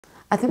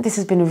I think this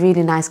has been a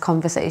really nice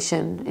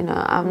conversation. You know,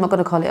 I'm not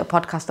going to call it a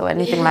podcast or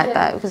anything like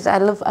that, because I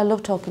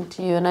love talking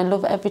to you, and I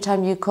love every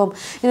time you come.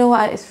 You know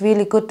what? It's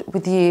really good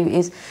with you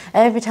is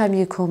every time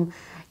you come,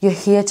 you're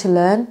here to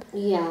learn.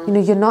 Yeah. You know,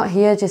 you're not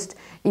here just,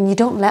 and you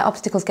don't let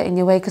obstacles get in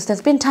your way, because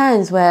there's been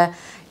times where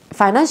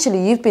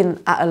financially you've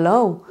been at a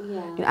low. Yeah.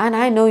 You know, and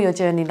I know your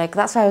journey. Like,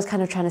 that's what I was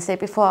kind of trying to say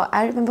before.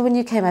 I remember when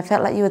you came, I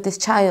felt like you were this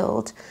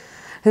child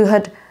who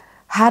had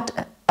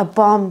a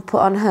bomb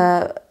put on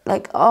her,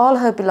 like all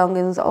her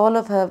belongings, all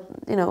of her,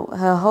 you know,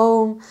 her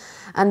home,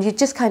 and you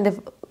just kind of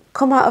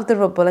come out of the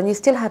rubble and you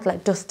still had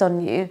like dust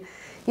on you.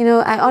 You know,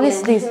 I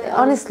honestly,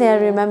 I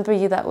remember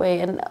you that way.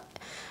 And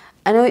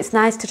I know it's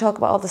nice to talk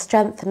about all the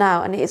strength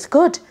now, and it's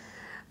good,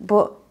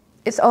 but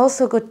it's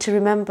also good to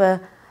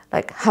remember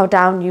like how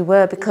down you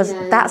were, because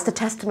that's the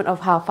testament of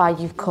how far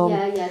you've come.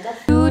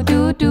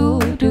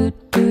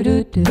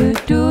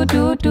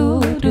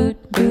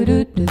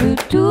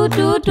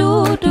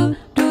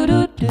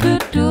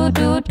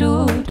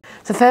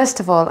 So first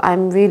of all,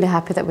 I'm really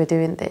happy that we're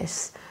doing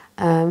this.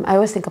 I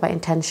always think about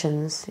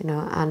intentions, you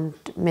know, and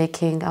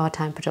making our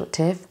time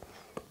productive.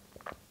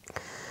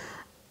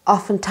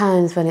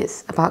 Oftentimes when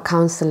it's about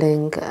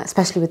counselling,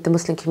 especially with the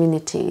Muslim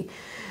community,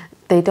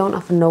 they don't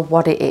often know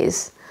what it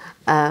is,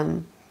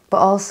 but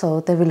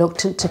also they're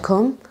reluctant to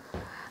come.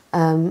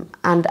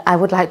 And I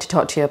would like to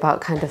talk to you about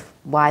kind of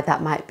why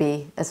that might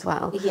be as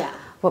well. Yeah.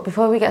 But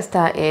before we get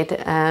started,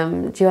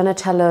 do you want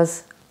to tell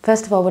us,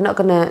 first of all, we're not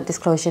going to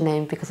disclose your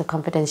name because of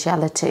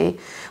confidentiality,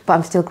 but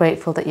I'm still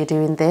grateful that you're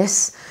doing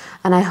this.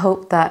 And I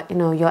hope that, you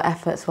know, your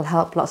efforts will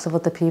help lots of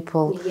other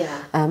people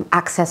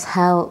access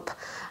help,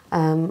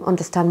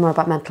 understand more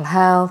about mental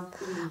health,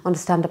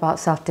 understand about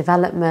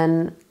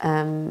self-development,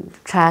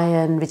 try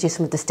and reduce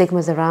some of the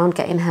stigmas around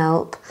getting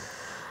help.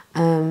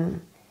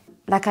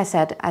 Like I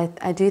said,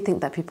 I do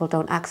think that people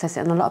don't access it,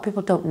 and a lot of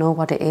people don't know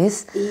what it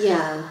is.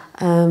 Yeah.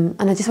 And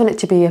I just want it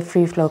to be a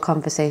free-flow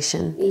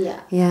conversation.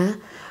 Yeah. Yeah?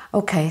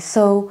 Okay,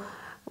 so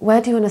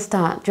where do you want to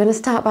start? Do you want to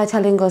start by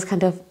telling us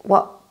kind of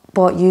what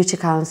brought you to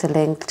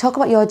counselling? Talk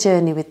about your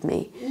journey with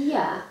me.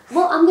 Yeah.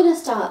 Well, I'm going to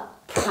start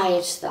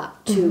prior to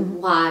that, to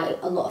why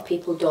a lot of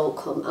people don't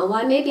come, and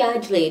why maybe I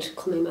delayed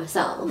coming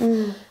myself.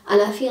 And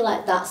I feel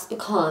like that's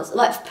because,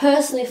 like,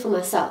 personally for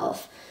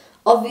myself,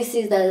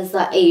 obviously there's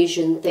that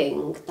Asian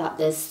thing that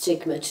there's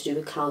stigma to do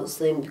with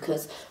counselling,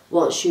 because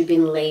once you've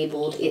been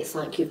labelled, it's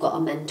like you've got a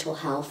mental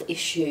health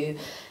issue,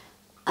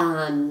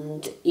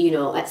 and, you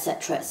know,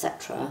 etc,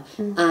 etc,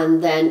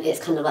 and then it's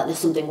kind of like there's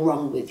something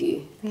wrong with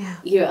you. Yeah.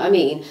 You know what I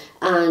mean?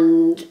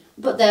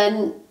 But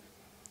then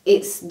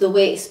it's the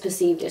way it's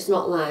perceived. It's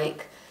not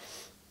like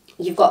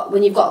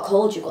when you've got a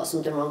cold, you've got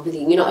something wrong with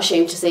you. You're not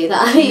ashamed to say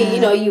that. Yeah. You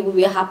know, you will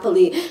be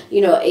happily, you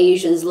know,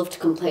 Asians love to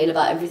complain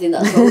about everything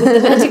that's wrong with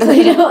them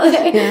medically, don't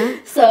they? Yeah.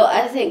 So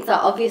I think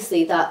that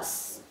obviously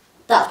that's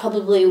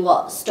probably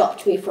what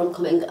stopped me from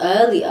coming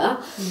earlier.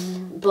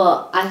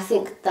 But I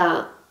think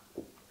that,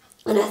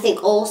 and I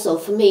think also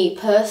for me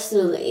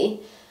personally,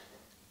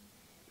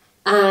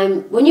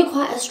 when you're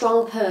quite a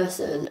strong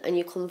person and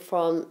you come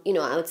from, you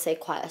know, I would say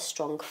quite a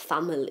strong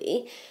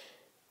family,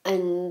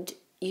 and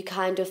you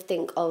kind of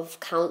think of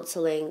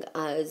counselling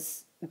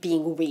as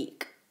being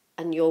weak,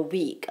 and you're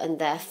weak, and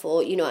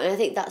therefore, you know, and I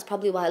think that's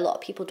probably why a lot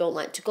of people don't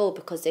like to go,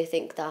 because they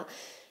think that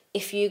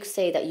if you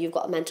say that you've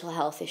got a mental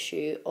health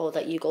issue, or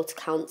that you go to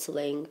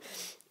counselling,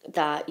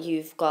 that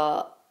you've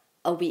got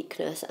a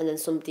weakness, and then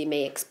somebody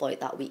may exploit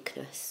that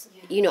weakness.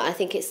 You know, I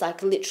think it's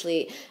like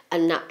literally a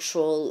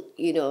natural,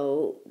 you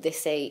know, they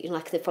say, you know,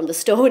 like from the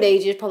Stone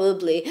Ages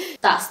probably,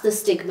 that's the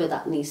stigma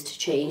that needs to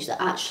change,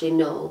 that actually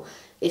no,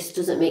 it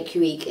doesn't make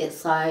you weak.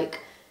 It's like,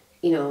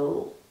 you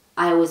know,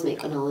 I always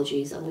make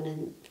analogies, I'm going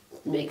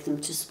to make them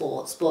to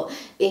sports, but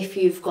if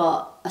you've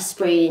got a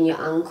sprain in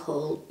your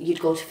ankle, you'd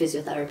go to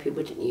physiotherapy,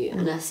 wouldn't you?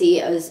 And I see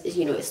it as,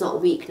 you know, it's not a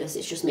weakness,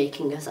 it's just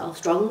making yourself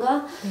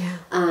stronger. Yeah.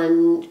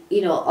 And,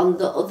 you know, on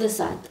the other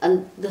side,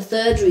 and the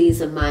third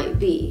reason might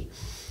be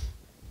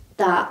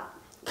that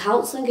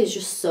counselling is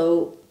just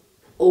so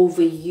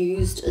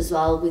overused as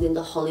well within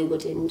the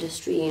Hollywood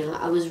industry. You know,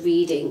 I was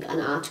reading an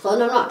article,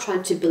 and I'm not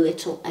trying to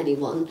belittle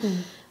anyone,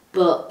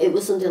 but it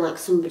was something like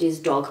somebody's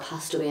dog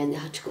passed away and they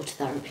had to go to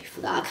therapy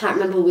for that. I can't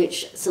remember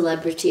which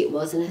celebrity it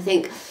was, and I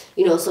think,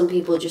 you know, some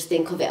people just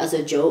think of it as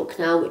a joke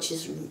now, which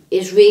is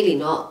really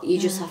not. You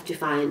just have to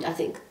find, I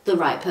think, the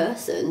right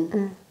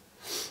person.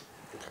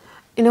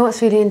 You know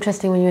what's really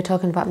interesting when you're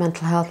talking about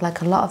mental health,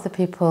 like a lot of the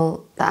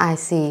people that I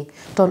see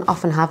don't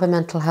often have a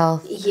mental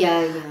health,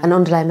 an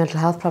underlying mental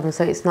health problem,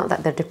 so it's not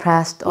that they're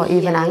depressed or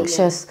even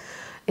anxious.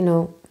 You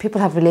know, people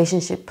have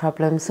relationship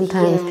problems.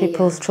 Sometimes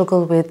people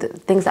struggle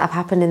with things that have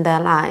happened in their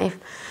life,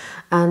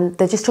 and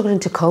they're just struggling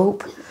to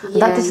cope.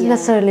 That doesn't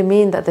necessarily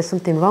mean that there's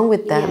something wrong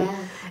with them.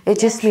 It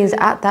just means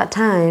at that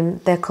time,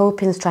 their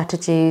coping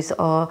strategies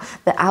or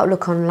their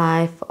outlook on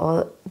life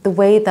or the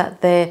way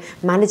that they're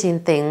managing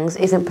things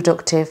isn't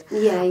productive,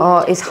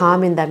 or is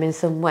harming them in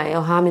some way,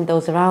 or harming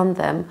those around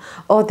them,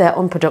 or they're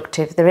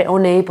unproductive, they're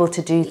unable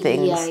to do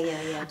things.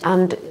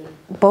 And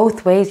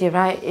both ways, you're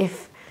right.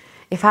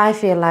 If I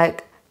feel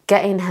like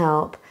getting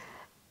help,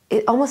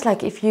 it almost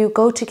like if you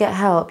go to get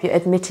help, you're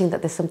admitting that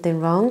there's something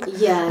wrong.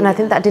 Yeah. And I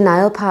think that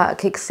denial part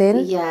kicks in.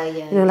 Yeah.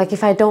 You know, like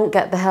if I don't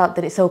get the help,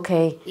 then it's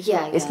okay.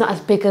 Yeah. It's not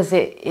as big as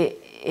it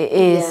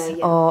is,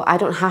 or I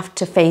don't have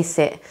to face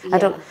it. I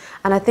don't.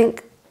 And I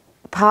think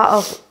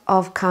part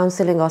of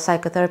counselling or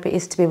psychotherapy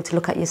is to be able to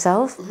look at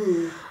yourself.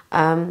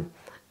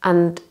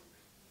 And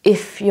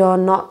if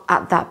you're not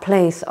at that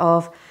place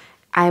of,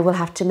 I will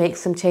have to make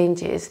some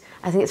changes,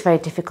 I think it's very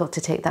difficult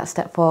to take that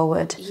step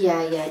forward.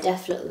 Yeah,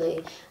 definitely.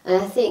 And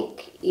I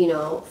think, you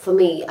know, for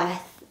me,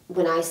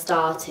 when I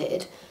started,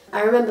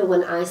 I remember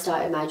when I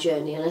started my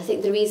journey, and I think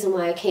the reason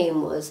why I came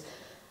was,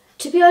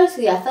 to be honest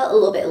with you, I felt a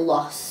little bit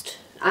lost.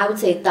 I would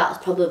say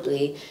that's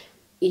probably,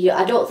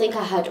 I don't think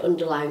I had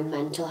underlying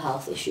mental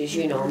health issues,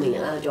 you know me,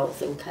 and I don't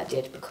think I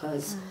did,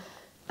 because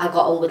I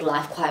got on with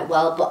life quite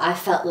well, but I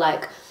felt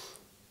like,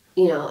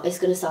 you know, it's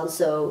going to sound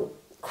so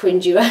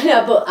cringy right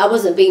now, but I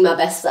wasn't being my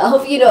best self,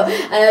 you know.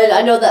 And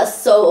I know that's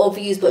so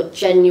overused, but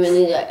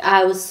genuinely, like,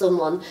 I was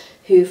someone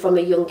who from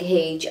a young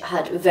age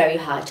had very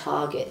high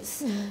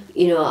targets.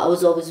 You know, I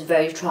was always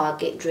very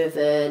target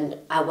driven.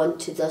 I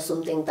wanted there's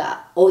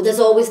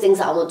always things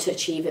that I want to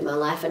achieve in my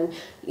life, and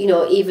you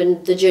know,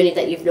 even the journey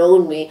that you've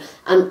known me,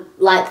 I'm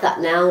like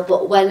that now.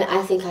 But when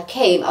I think I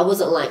came, I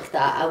wasn't like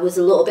that. I was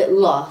a little bit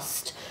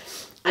lost.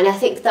 And I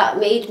think that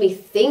made me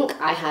think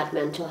I had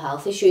mental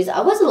health issues. I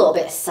was a little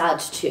bit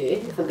sad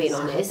too, if I'm being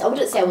honest. I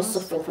wouldn't say I was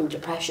suffering from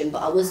depression,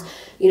 but I was,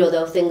 you know,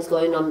 there were things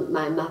going on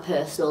in my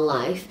personal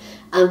life,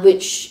 and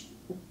which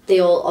they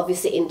all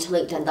obviously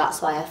interlinked, and that's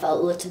why I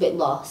felt a little bit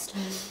lost.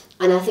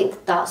 And I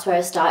think that's where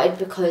I started,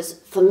 because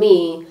for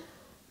me,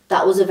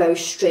 that was a very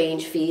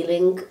strange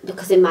feeling,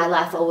 because in my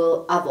life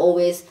I've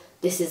always,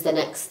 this is the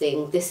next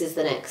thing, this is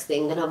the next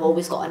thing, and I've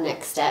always got a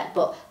next step,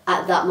 but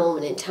at that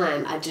moment in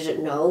time I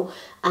didn't know,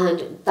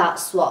 and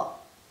that's what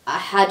I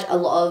had, a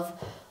lot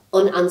of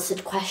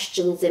unanswered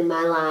questions in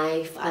my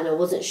life, and I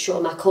wasn't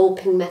sure my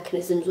coping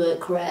mechanisms weren't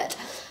correct.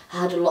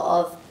 I had a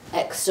lot of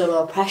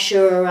external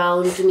pressure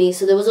around me,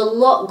 so there was a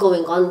lot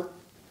going on,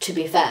 to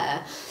be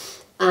fair.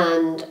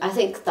 And I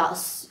think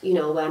that's, you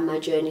know, where my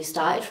journey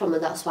started from,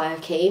 and that's why I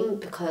came,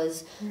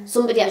 because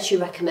somebody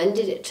actually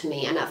recommended it to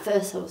me, and at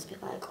first I was a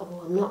bit like,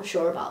 oh, I'm not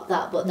sure about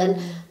that, but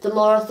then the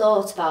more I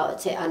thought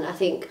about it, and I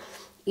think,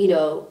 you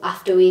know,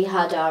 after we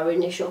had our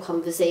initial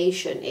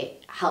conversation,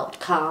 it helped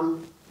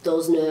calm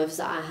those nerves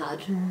that I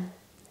had.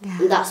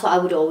 And that's what I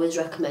would always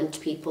recommend to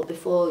people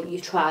before you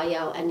try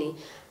out any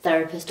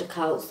therapist or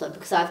counsellor,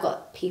 because I've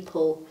got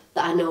people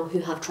that I know who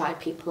have tried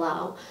people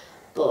out,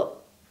 but,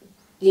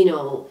 you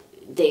know,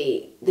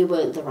 they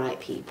weren't the right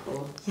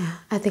people. Yeah,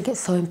 I think it's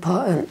so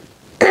important.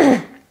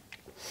 I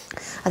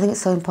think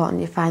it's so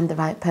important you find the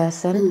right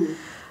person,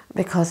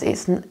 because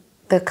it's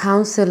the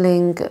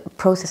counselling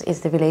process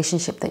is the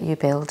relationship that you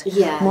build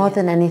more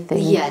than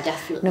anything. Yeah,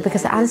 definitely. You know,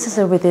 because the answers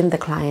are within the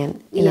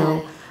client. You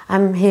know,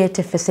 I'm here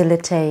to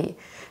facilitate,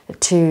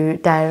 to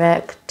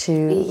direct,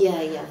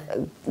 to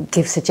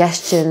give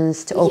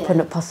suggestions, to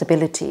open up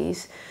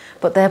possibilities.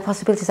 But there are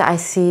possibilities that I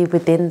see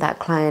within that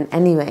client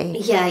anyway.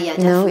 You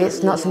know,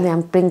 it's not something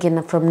I'm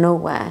bringing from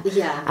nowhere.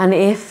 And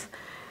if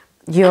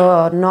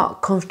you're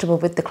not comfortable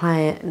with the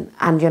client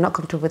and you're not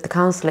comfortable with the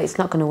counsellor, it's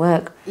not going to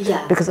work.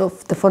 Because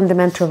of the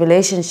fundamental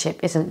relationship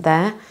isn't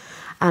there.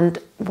 And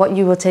what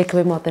you will take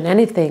away more than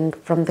anything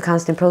from the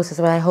counselling process,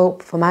 what I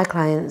hope for my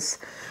clients,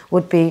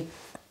 would be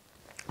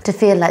to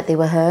feel like they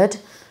were heard.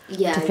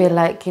 To feel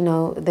like, you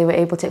know, they were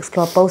able to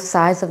explore both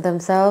sides of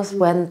themselves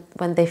when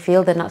they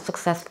feel they're not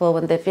successful,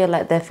 when they feel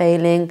like they're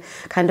failing,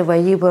 kind of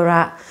where you were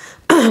at,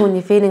 when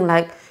you're feeling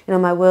like, you know,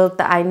 my world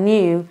that I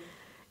knew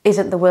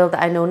isn't the world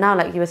that I know now.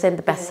 Like you were saying,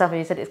 the best self, and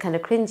you said it's kind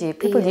of cringy.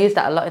 People use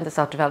that a lot in the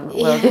self-development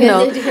world, you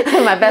know,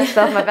 my best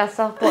self,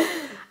 but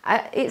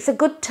it's a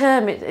good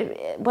term.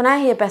 When I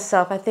hear best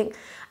self, I think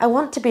I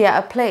want to be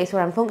at a place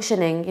where I'm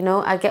functioning, you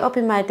know, I get up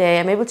in my day,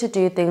 I'm able to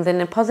do things in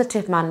a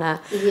positive manner.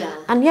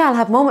 And I'll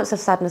have moments of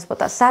sadness, but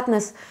that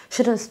sadness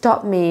shouldn't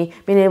stop me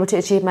being able to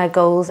achieve my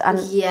goals and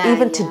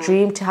even to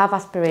dream, to have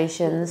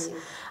aspirations.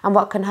 And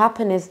what can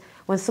happen is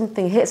when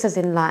something hits us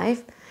in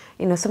life,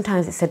 you know,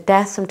 sometimes it's a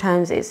death,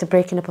 sometimes it's the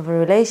breaking up of a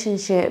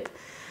relationship,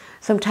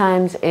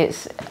 sometimes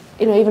it's,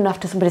 you know, even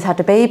after somebody's had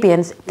a baby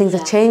and things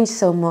have changed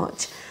so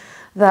much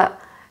that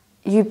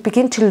you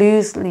begin to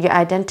lose your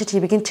identity,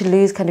 you begin to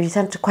lose kind of, you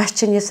tend to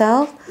question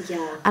yourself.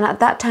 And at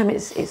that time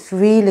it's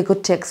really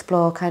good to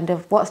explore kind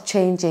of what's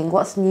changing,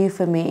 what's new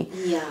for me,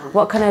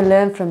 what can I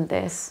learn from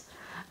this?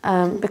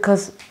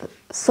 Because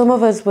some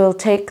of us will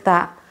take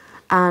that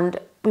and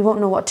we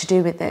won't know what to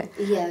do with it.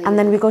 And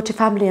then we go to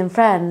family and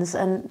friends,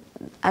 and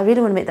I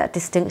really want to make that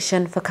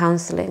distinction for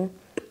counselling.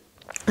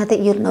 I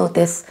think you'll know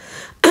this.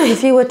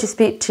 If you were to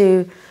speak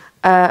to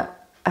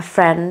a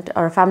friend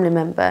or a family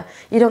member,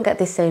 you don't get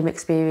this same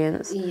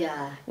experience.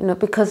 Yeah. You know,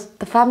 because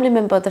the family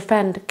member or the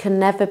friend can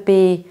never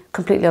be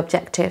completely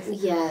objective.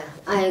 Yeah,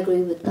 I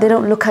agree with that. They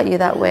don't look at you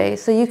that way.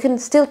 So you can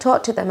still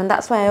talk to them, and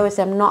that's why I always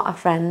say I'm not a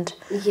friend.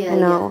 Yeah, you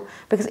know,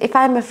 because if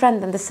I'm a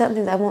friend, then there's certain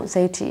things I won't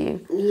say to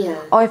you. Yeah.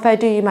 Or if I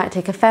do, you might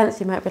take offence.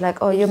 You might be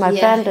like, oh, you're my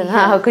friend, and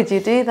how could you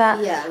do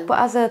that? Yeah. But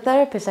as a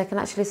therapist, I can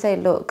actually say,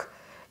 look,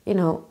 you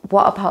know,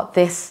 what about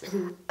this?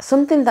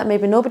 Something that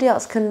maybe nobody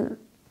else can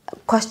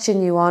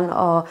question you on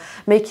or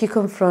make you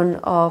confront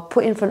or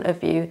put in front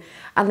of you,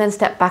 and then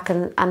step back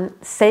and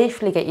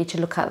safely get you to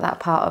look at that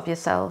part of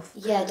yourself.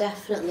 Yeah,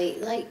 definitely.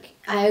 Like,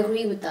 I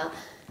agree with that.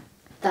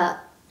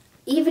 That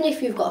even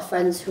if you've got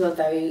friends who are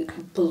very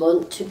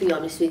blunt, to be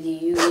honest with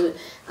you,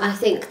 I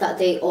think that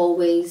they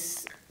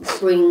always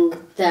bring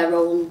their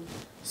own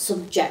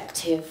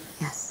subjective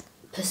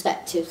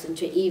perspectives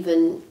into it,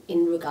 even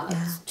in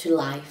regards to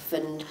life,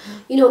 and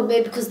you know,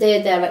 maybe because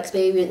they're their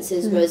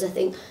experiences, whereas I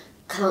think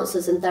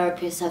counsellors and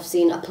therapists have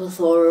seen a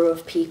plethora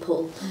of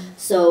people,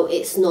 so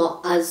it's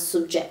not as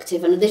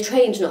subjective, and they're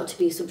trained not to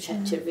be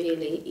subjective,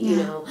 really, you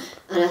know.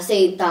 And I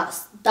say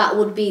that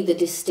would be the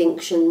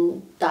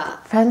distinction.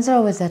 That friends are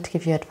always there to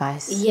give you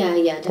advice. Yeah,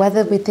 definitely.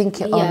 Whether we think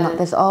it or not,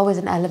 there's always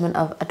an element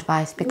of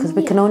advice, because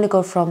we can only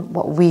go from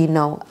what we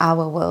know,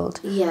 our world.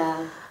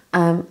 Yeah.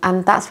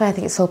 And that's why I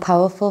think it's so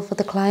powerful for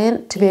the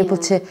client to be able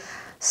to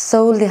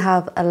solely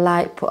have a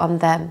light put on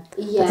them.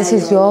 But this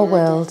is your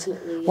world.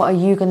 What are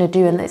you going to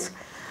do? And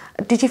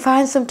did you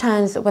find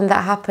sometimes when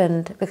that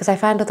happened, because I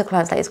find other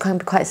clients, like, it's can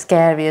be quite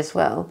scary as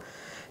well,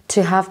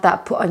 to have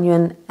that put on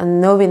you,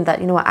 and knowing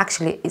that, you know what,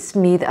 actually it's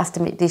me that has to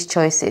make these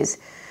choices.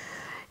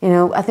 You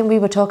know, I think we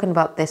were talking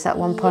about this at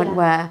one point,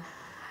 where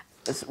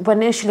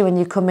initially when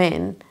you come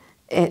in,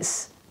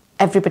 it's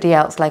everybody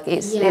else, like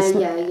it's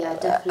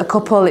a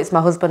couple, it's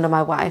my husband or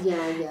my wife,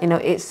 you know,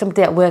 it's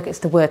somebody at work, it's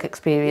the work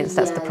experience,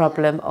 that's the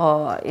problem,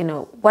 or, you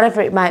know,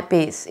 whatever it might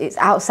be, it's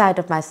outside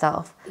of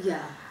myself.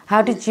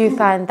 How did you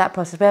find that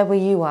process? Where were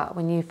you at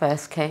when you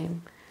first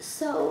came?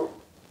 So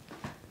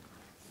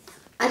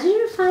I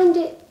didn't find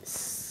it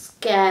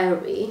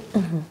scary,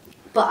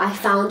 but I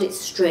found it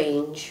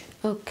strange.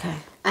 Okay.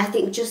 I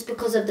think just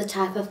because of the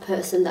type of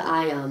person that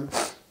I am,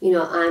 you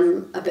know,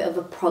 I'm a bit of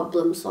a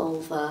problem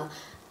solver,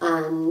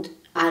 and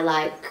I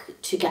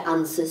like to get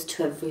answers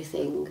to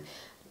everything.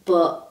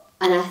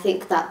 And I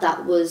think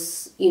that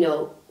was, you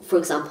know, for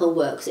example,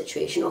 work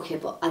situation. Okay,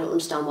 but I don't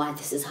understand why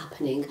this is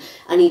happening.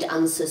 I need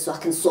answers so I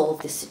can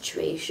solve this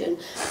situation.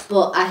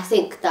 But I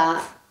think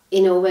that,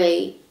 in a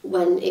way,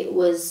 when it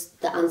was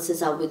the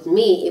answers are with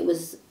me, it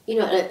was, you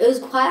know, it was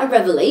quite a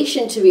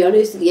revelation, to be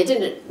honest with you. I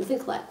didn't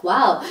think like,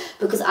 wow,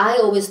 because I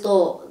always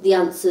thought the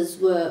answers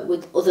were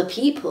with other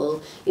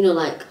people, you know,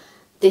 like,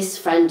 this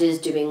friend is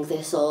doing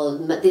this, or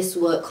this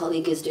work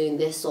colleague is doing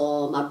this,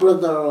 or my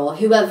brother, or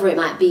whoever it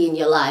might be in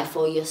your life,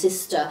 or your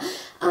sister,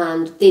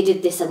 and they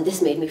did this and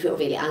this made me feel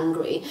really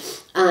angry.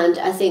 And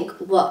I think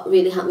what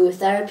really helped me with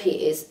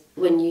therapy is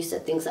when you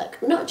said things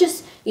like, not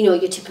just, you know,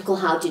 your typical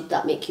how did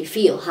that make you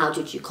feel, how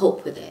did you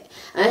cope with it.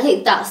 And I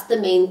think that's the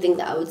main thing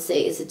that I would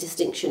say is a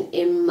distinction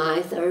in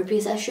my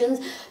therapy sessions,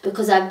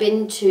 because I've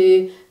been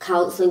to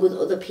counselling with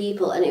other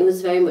people and it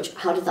was very much,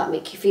 how did that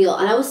make you feel?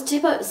 And I was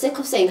sick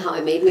of saying how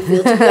it made me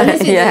feel, to be honest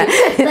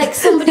with you. Like,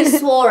 somebody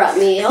swore at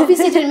me.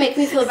 Obviously it didn't make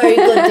me feel very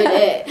good, did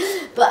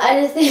it? But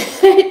I think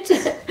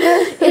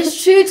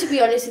it's true, to be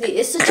honest with you.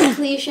 It's such a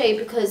cliche,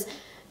 because,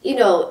 you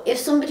know, if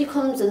somebody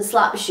comes and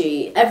slaps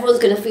you, everyone's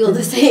going to feel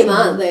the same,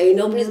 aren't they?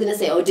 Nobody's going to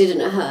say, oh,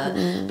 didn't it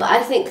hurt? But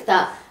I think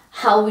that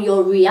how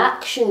your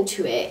reaction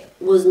to it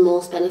was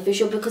most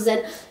beneficial, because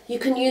then you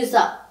can use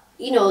that,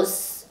 you know,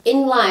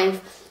 in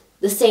life,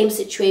 the same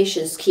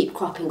situations keep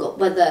cropping up,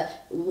 whether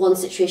one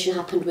situation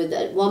happened with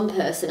one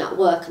person at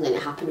work and then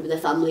it happened with a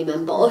family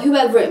member or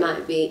whoever it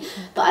might be.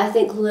 But I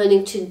think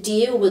learning to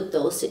deal with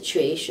those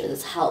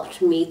situations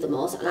helped me the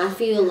most. And I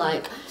feel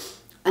like,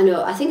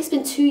 I think it's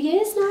been 2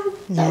 years now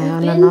that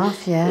we've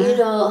been, you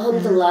know,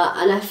 alhamdulillah.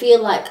 And I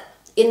feel like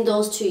in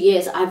those 2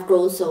 years I've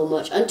grown so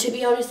much. And to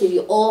be honest with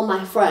you, all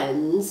my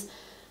friends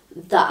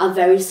that are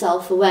very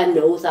self-aware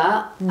know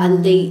that,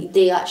 and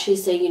they actually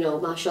say, you know,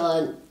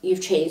 mashallah,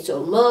 you've changed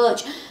so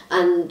much,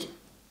 and,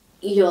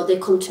 you know, they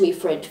come to me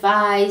for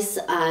advice,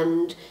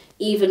 and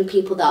even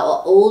people that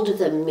are older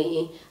than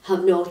me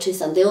have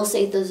noticed, and they'll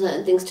say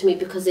certain things to me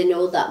because they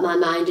know that my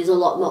mind is a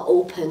lot more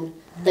open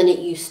than it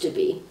used to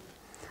be.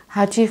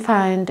 How do you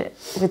find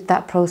with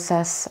that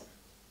process,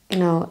 you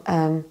know,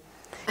 and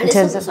I was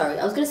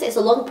going to say it's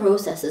a long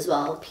process as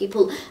well.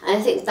 And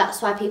I think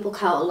that's why people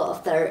count a lot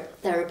of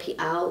therapy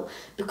out,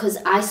 because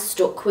I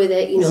stuck with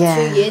it. You know,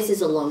 2 years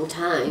is a long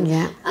time.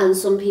 And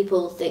some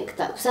people think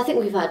that, because I think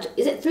we've had,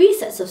 is it 3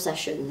 sets of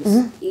sessions?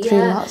 3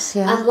 lots,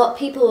 And a lot of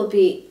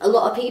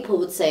people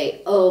would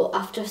say, oh,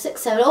 after 6,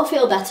 7, I'll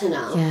feel better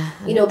now.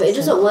 You know, but it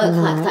doesn't work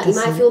like that. You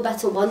might feel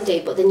better one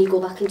day, but then you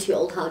go back into your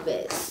old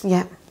habits.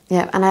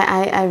 Yeah, and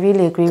I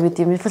really agree with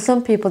you. I mean, for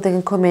some people, they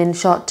can come in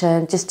short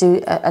term, just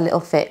do a little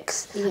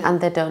fix,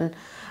 and they're done.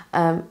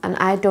 And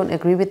I don't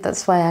agree with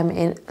that's why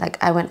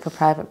I went for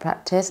private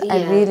practice.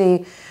 I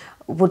really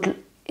would,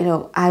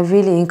 I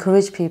really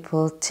encourage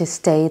people to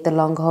stay the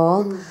long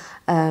haul.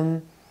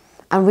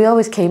 And we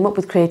always came up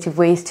with creative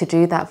ways to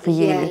do that for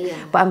you.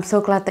 But I'm so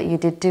glad that you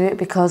did do it,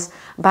 because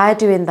by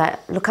doing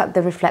that, look at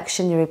the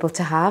reflection you're able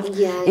to have.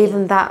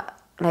 Even that,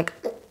 like,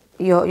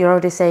 you're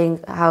already saying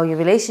how your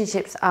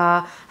relationships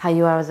are, how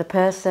you are as a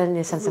person,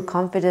 your sense of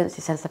confidence,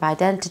 your sense of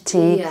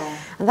identity.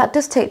 And that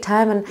does take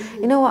time. And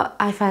you know what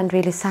I find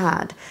really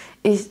sad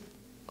is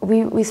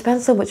we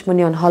spend so much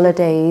money on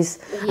holidays.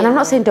 And I'm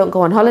not saying don't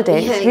go on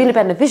holiday. It's really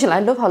beneficial.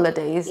 I love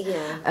holidays.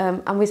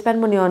 And we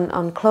spend money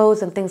on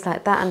clothes and things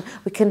like that. And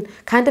we can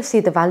kind of see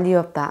the value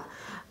of that.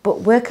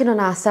 But working on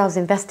ourselves,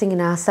 investing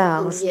in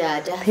ourselves,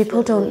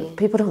 people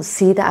don't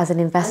see that as an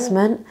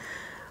investment.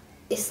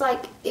 It's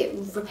like it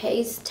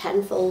repays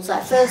tenfold.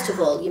 Like, first of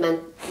all,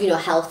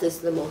 health is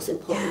the most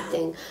important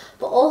thing,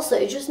 but also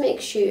it just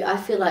makes you, I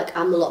feel like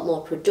I'm a lot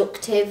more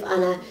productive,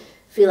 and I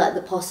feel like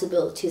the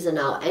possibilities are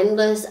now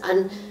endless.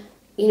 And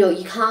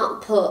you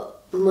can't put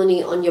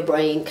money on your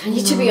brain, can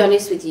you? To be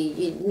honest with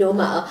you, no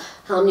matter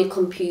how many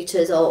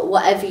computers or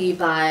whatever you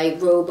buy,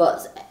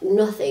 robots,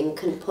 nothing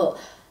can put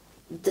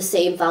the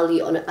same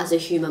value on it as a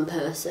human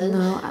person.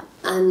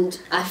 And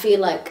I feel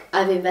like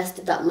I've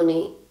invested that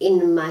money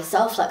in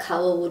myself, like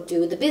how I would do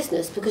with the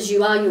business, because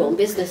you are your own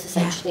business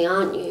essentially,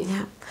 aren't you?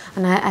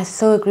 And I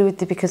so agree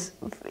with you, because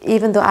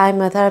even though I'm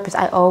a therapist,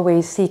 I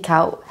always seek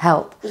out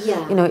help.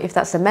 If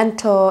that's a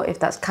mentor, if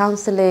that's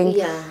counselling,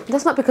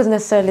 that's not because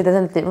necessarily there's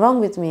anything wrong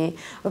with me,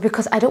 but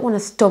because I don't want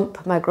to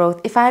stump my growth.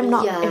 If I'm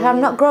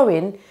not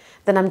growing,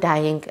 then I'm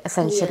dying,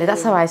 essentially.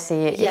 That's how I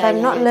see it. If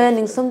I'm not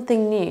learning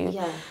something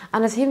new,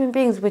 and as human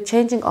beings, we're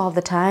changing all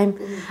the time.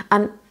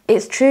 And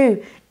it's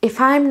true, if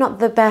I'm not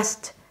the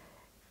best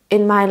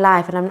in my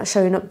life, and I'm not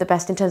showing up the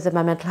best in terms of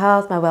my mental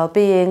health, my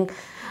well-being,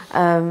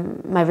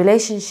 my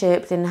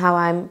relationships, and how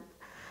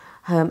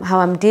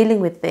I'm dealing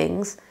with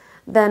things,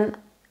 then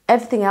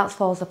everything else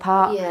falls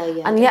apart.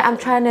 And yet I'm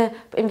trying to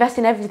invest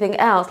in everything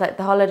else, like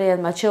the holiday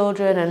and my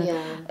children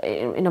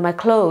and my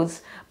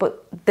clothes.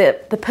 But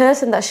the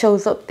person that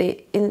shows up,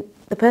 the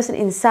person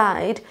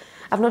inside,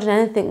 I've not done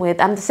anything with.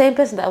 I'm the same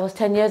person that I was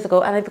 10 years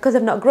ago, and because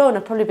I've not grown,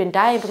 I've probably been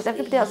dying because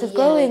everybody else is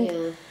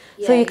growing.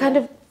 So you're kind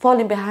of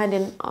falling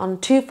behind on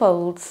two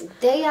folds.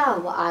 They are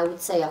what I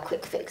would say are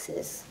quick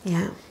fixes.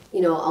 I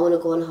want to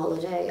go on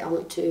holiday, I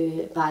want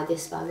to buy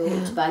this bag, I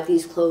want to buy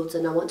these clothes,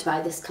 and I want to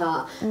buy this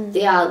car.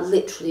 They are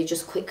literally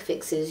just quick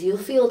fixes. You'll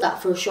feel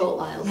that for a short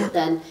while, but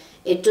then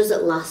it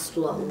doesn't last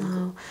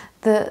long.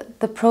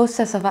 The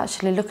process of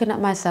actually looking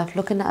at myself,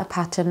 looking at a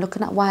pattern,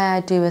 looking at why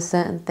I do a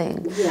certain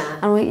thing.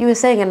 And what you were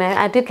saying, and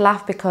I did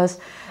laugh, because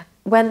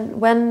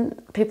when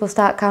people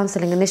start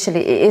counselling initially,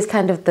 it is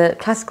kind of the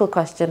classical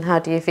question, how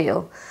do you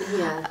feel?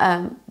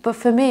 But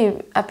for me,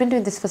 I've been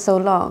doing this for so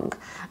long,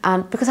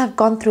 and because I've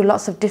gone through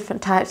lots of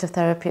different types of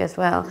therapy as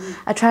well,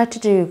 I try to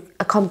do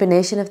a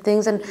combination of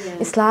things, and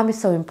Islam is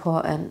so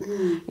important.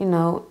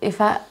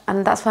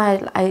 And that's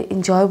why I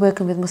enjoy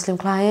working with Muslim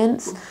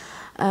clients.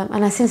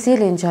 And I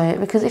sincerely enjoy it,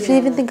 because if you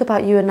even think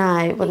about you and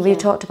I, when we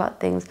talked about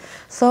things,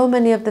 so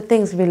many of the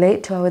things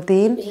relate to our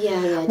deen.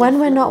 When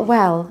we're not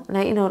well,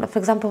 like, for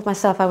example,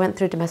 myself, I went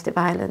through domestic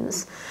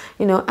violence,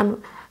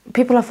 and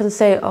people often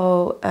say,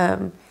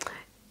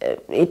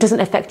 it doesn't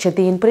affect your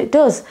deen, but it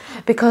does.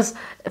 Because,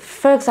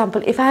 for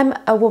example, if I'm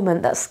a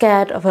woman that's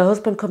scared of her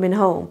husband coming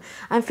home,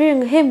 I'm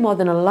fearing him more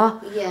than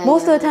Allah.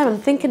 Most of the time I'm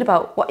thinking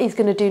about what he's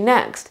going to do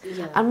next.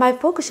 And my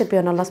focus should be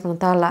on Allah subhanahu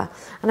wa ta'ala.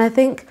 And I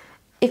think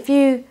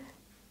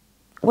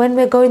when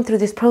we're going through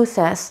this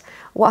process,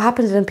 what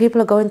happens when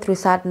people are going through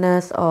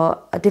sadness or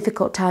a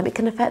difficult time, it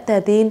can affect their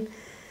deen.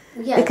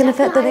 It can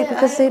affect their deen,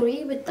 because I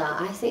agree with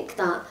that. I think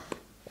that,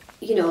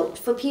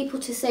 for people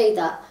to say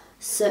that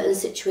certain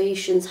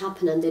situations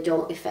happen and they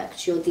don't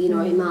affect your deen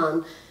or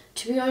iman,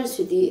 to be honest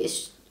with you,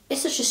 it's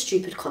such a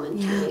stupid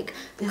comment to make.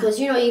 Because,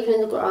 even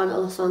in the Quran,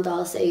 Allah subhanahu wa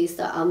ta'ala says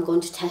that I'm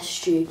going to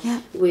test you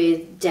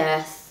with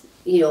death,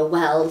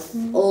 wealth,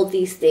 all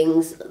these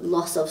things,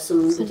 loss of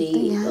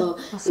somebody, or,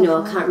 I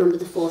can't remember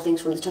the 4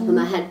 things from the top of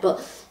my head, but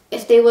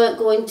if they weren't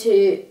going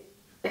to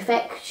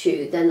affect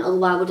you, then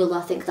why would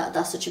Allah think that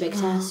that's such a big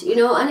test,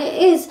 And it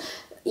is,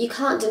 you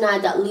can't deny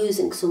that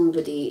losing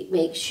somebody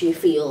makes you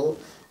feel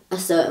a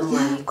certain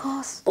way. Of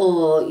course.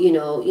 Or,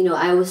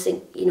 I always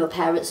think,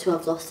 parents who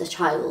have lost a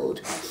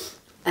child,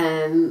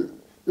 a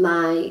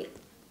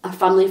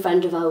family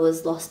friend of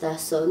ours lost their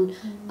son,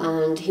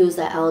 and he was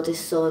their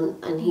eldest son,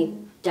 and he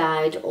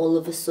died all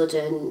of a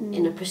sudden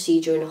in a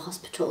procedure in a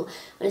hospital,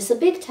 and it's a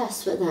big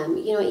test for them.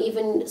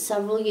 Even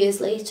several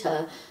years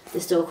later, they're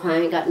still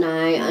crying at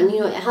night, and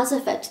it has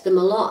affected them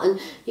a lot. And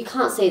you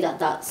can't say that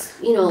that's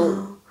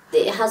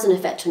it has an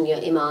effect on your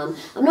iman.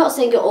 I'm not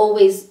saying it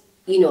always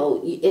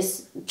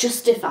it's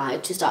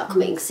justified to start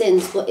committing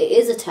sins, but it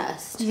is a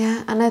test.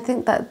 And I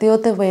think that the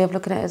other way of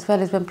looking at it as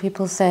well is when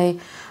people say,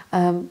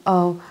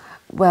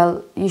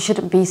 well, you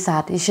shouldn't be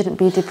sad, you shouldn't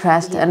be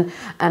depressed, and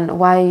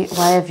why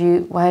have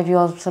you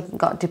all of a sudden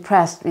got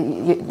depressed,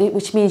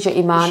 which means your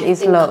iman is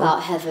think low.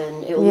 About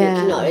heaven, it will make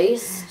you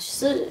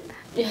nice.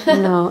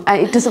 No,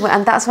 it doesn't work,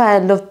 and that's why I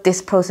love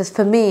this process.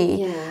 For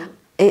me,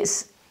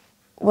 it's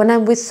when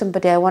I'm with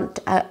somebody,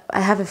 I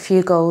have a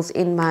few goals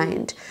in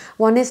mind.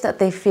 One is that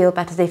they feel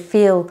better, they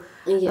feel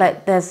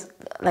like there's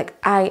like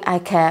I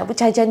care,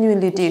 which I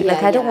genuinely do.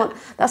 Like I don't want,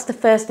 that's the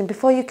first thing.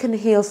 Before you can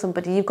heal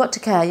somebody, you've got to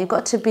care. You've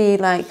got to be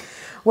like,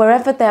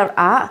 wherever they're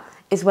at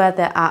is where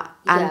they're at.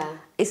 And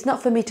it's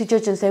not for me to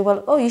judge and say,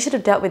 well, oh, you should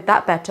have dealt with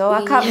that better. Or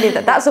I can't believe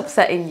that that's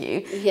upsetting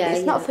you.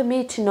 It's not for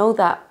me to know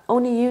that.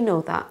 Only you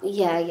know that.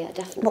 Yeah,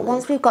 definitely. But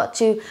once we've got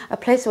to a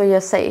place where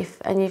you're safe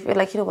and you feel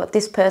like, you know what,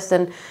 this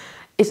person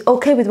is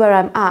okay with where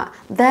I'm at,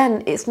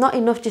 then it's not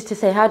enough just to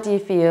say, how do you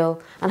feel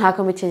and how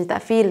can we change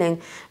that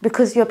feeling?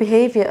 Because your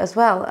behaviour as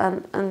well,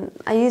 and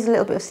I use a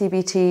little bit of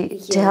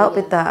CBT to help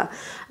with that.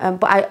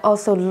 But I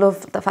also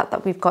love the fact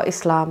that we've got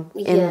Islam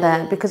in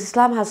there, because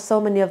Islam has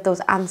so many of those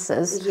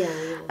answers,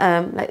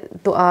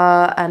 like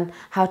dua and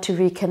how to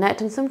reconnect.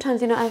 And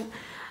sometimes, you know,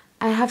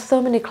 I have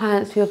so many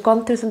clients who have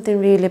gone through something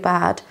really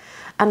bad,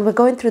 and we're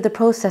going through the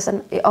process,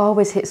 and it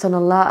always hits on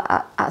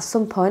Allah at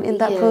some point in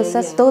that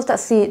process, those that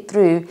see it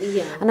through.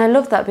 And I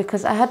love that,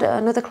 because I had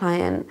another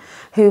client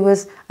who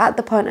was at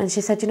the point, and she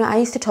said, you know, I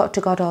used to talk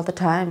to God all the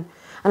time,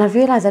 and I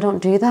realised I don't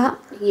do that.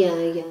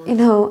 You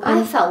know.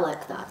 I felt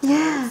like that.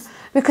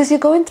 Because you're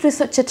going through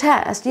such a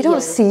test, you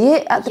don't see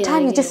it at the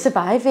time, you're just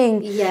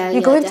surviving.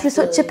 You're going through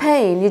such a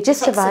pain, you're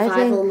just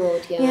surviving. Survival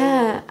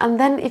mode, and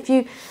then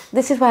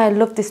this is why I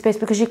love this space,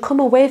 because you come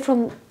away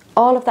from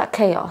all of that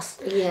chaos,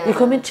 you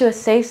come into a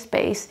safe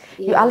space,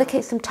 you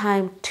allocate some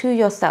time to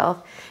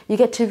yourself, you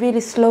get to really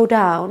slow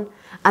down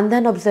and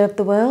then observe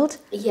the world.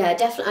 Yeah,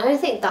 definitely. And I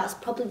think that's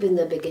probably been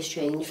the biggest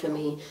change for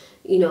me,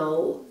 you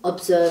know,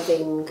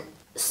 observing,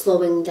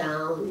 slowing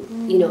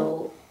down, you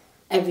know,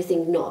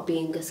 everything not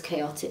being as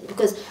chaotic,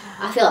 because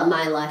I feel like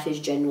my life is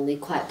generally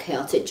quite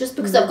chaotic just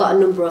because I've got a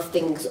number of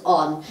things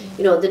on,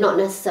 you know, they're not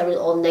necessarily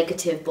all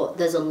negative, but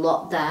there's a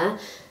lot there.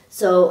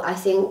 So I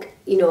think,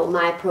 you know,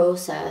 my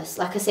process,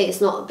 like I say, it's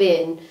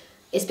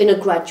been a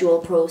gradual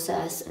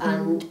process,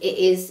 and it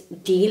is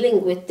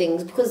dealing with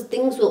things, because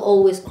things will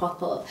always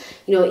crop up,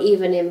 you know,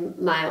 even in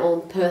my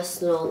own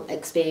personal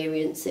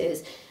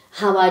experiences,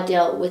 how I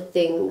dealt with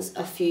things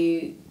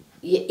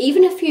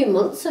even a few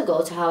months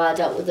ago to how I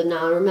dealt with them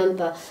now. I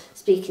remember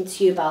speaking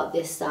to you about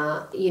this,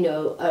 you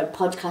know, a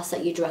podcast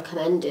that you'd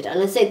recommended,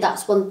 and I say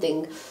that's one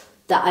thing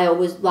that I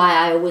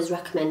always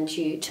recommend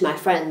you to my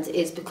friends,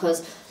 is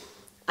because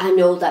I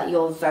know that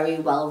you're very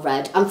well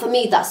read, and for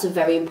me that's a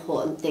very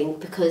important thing,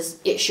 because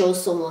it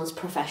shows someone's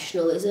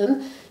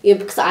professionalism, you know,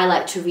 because I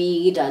like to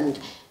read, and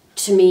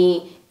to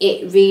me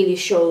it really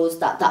shows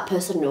that that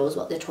person knows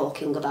what they're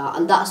talking about.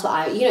 And that's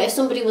what you know, if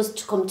somebody was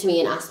to come to me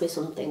and ask me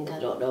something, I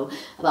don't know,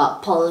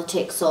 about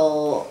politics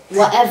or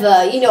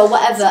whatever, you know,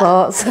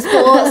 whatever,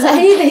 sports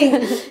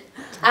anything,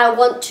 I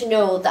want to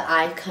know that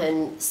I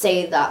can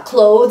say that,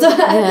 clothe.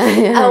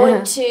 I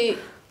want to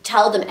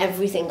tell them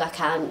everything I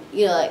can,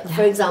 you know, like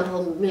for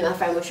example, me and my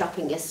friend were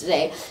shopping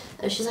yesterday,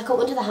 and she's like, I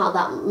wonder how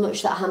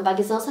much that handbag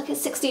is. And I was like,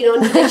 it's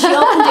 1,600. And she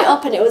opened it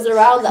up and it was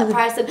around that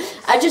price, and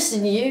I just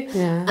knew.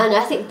 And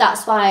I think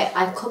that's why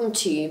I come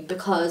to you,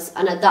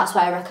 and that's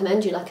why I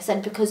recommend you, like I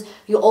said, because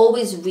you're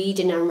always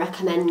reading and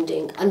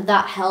recommending, and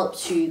that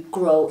helps you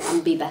grow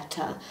and be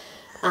better.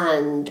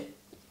 And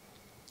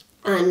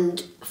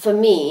for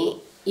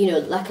me, you know,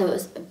 like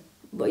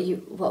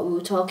what we were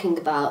talking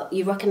about,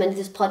 you recommended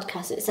this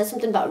podcast, and it said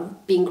something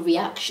about being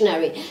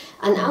reactionary,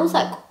 and I was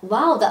like,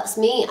 wow, that's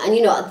me. And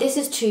you know, this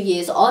is 2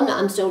 years on,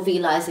 I'm still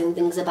realising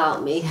things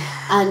about me,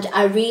 and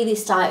I really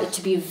started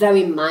to be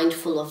very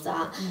mindful of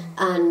that,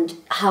 and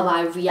how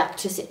I react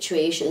to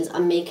situations,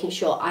 and making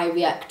sure I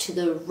react to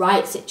the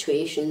right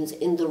situations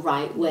in the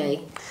right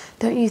way.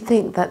 Don't you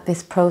think that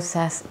this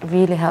process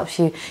really helps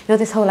you? You know,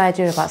 this whole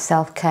idea about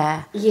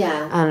self-care.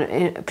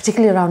 And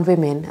particularly around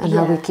women, and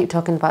how we keep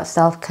talking about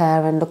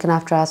self-care and looking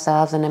after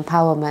ourselves and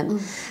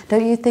empowerment.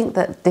 Don't you think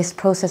that this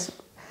process,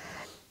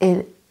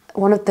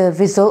 one of the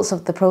results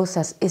of the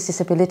process is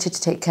this ability to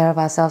take care of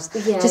ourselves?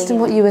 Just in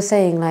what you were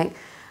saying, like,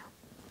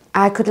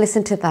 I could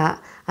listen to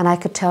that and I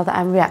could tell that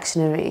I'm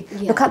reactionary.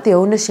 Look at the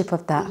ownership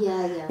of that.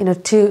 You know,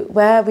 to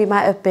where we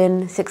might have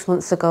been 6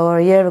 months ago or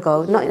a year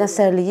ago, not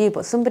necessarily you,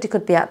 but somebody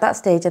could be at that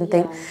stage and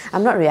think,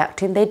 I'm not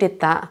reacting, they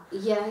did that.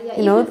 You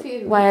know, even a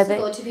few weeks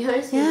ago, to be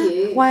honest with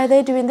you. Why are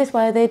they doing this?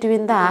 Why are they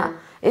doing that?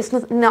 It's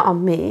not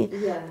on me.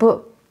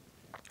 But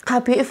how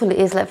beautiful it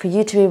is, like, for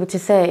you to be able to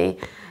say,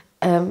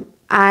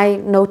 I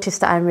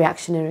noticed that I'm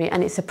reactionary,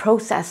 and it's a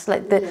process,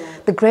 like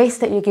the grace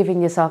that you're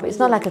giving yourself. It's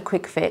not like a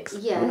quick fix.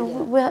 You know,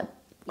 we're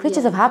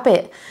creatures of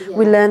habit.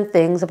 We learn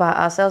things about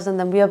ourselves, and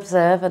then we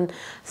observe, and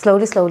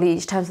slowly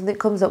each time something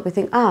comes up, we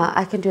think,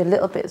 I can do a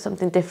little bit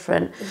something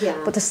different.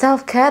 But the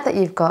self-care that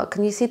you've got,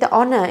 can you see the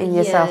honour in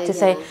yourself to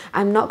say,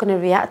 I'm not going to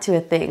react to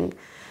a thing?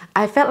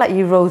 I felt like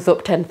you rose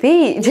up 10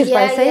 feet just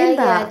by saying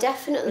that. Yeah,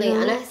 definitely.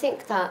 And I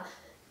think that,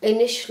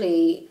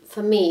 initially,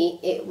 for me,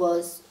 it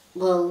was,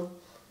 well,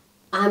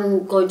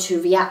 I'm going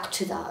to react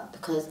to that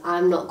because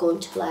I'm not going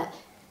to let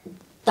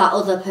that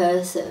other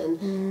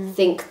person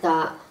think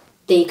that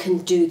they can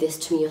do this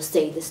to me or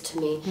say this to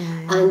me.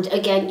 And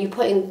again, you're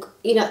putting,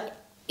 you know,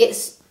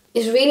 it's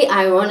really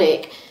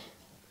ironic.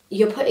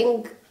 You're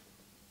trying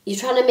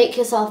to make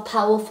yourself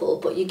powerful,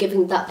 but you're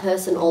giving that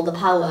person all the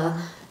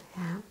power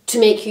to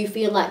make you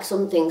feel like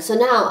something. So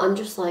now I'm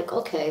just like,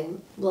 okay,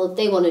 well,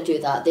 they want to do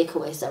that, they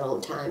can waste their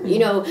own time. You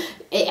know,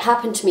 it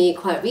happened to me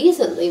quite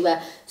recently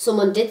where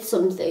someone did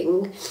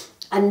something,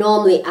 and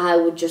normally I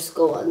would just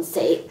go and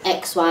say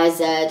X, Y,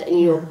 Z, and,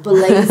 you know,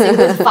 blazing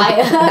with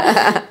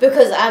fire,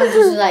 because I'm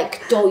just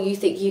like, don't you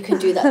think you can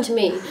do that to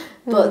me?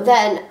 But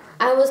then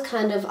I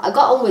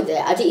got on with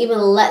it. I didn't even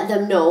let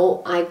them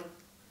know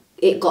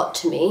it got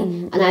to me,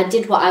 and I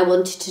did what I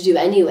wanted to do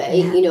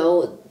anyway. You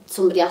know,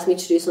 somebody asked me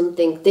to do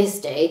something this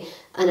day,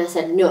 and I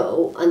said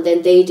no, and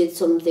then they did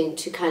something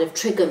to kind of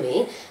trigger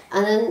me,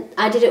 and then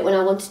I did it when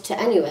I wanted to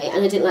anyway,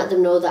 and I didn't let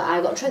them know that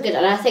I got triggered.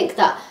 And I think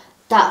that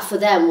for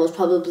them was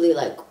probably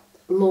like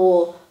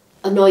more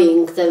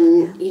annoying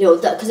than, you know,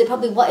 that, because they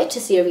probably wanted to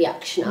see a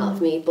reaction out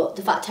of me, but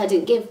the fact I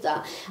didn't give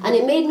that, and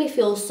it made me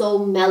feel so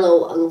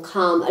mellow and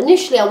calm.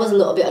 Initially I was a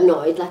little bit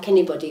annoyed, like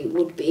anybody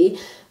would be,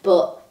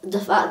 but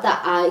the fact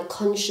that I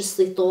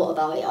consciously thought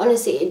about it,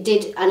 honestly it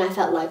did, and I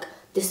felt like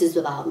this is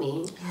about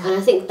me. And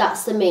I think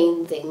that's the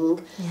main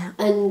thing.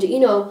 And, you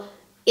know,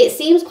 it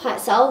seems quite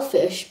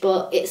selfish,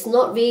 but it's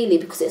not really,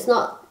 because it's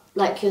not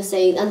like you're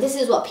saying, and this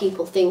is what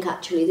people think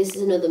actually, this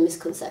is another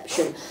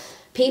misconception.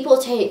 People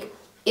take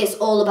it's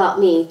all about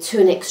me to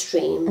an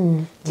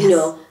extreme. You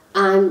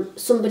know,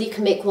 somebody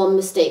can make one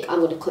mistake, I'm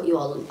going to cut you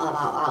all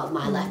out of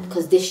my life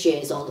because this year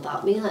is all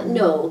about me. Like,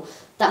 no,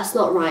 that's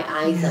not right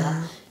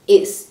either.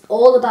 It's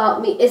all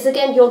about me. It's,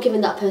 again, you're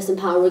giving that person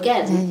power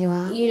again. Yeah, you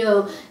are. You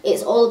know,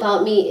 it's all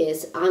about me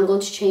is I'm going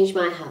to change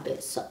my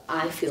habits so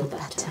I feel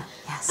better.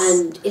 Yes.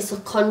 And it's a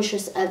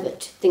conscious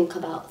effort to think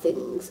about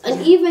things. And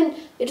even,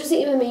 it doesn't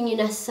even mean you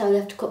necessarily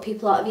have to cut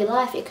people out of your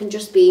life. It can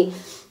just be,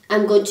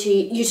 I'm going to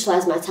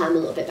utilise my time a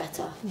little bit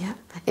better. Yeah,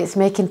 it's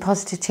making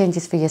positive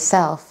changes for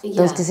yourself.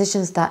 Those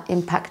decisions that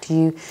impact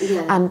you.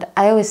 And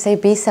I always say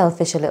be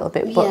selfish a little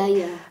bit, but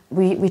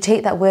we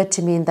take that word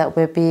to mean that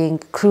we're being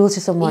cruel to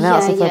someone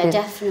else.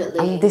 Definitely.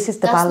 And this is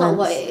the That's balance. Not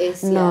what it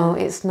is. No,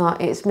 it's not.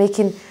 It's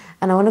making,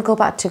 and I want to go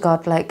back to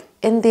God. Like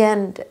in the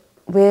end,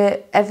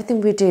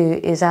 everything we do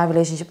is our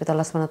relationship with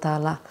Allah subhanahu wa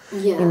ta'ala.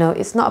 You know,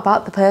 it's not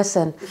about the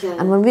person.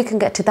 And when we can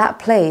get to that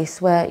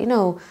place where, you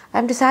know,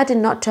 I'm deciding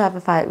not to have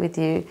a fight with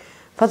you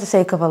for the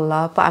sake of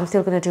Allah, but I'm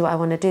still going to do what I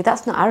want to do.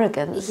 That's not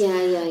arrogance.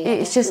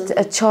 It's just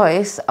a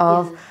choice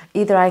of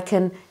either I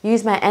can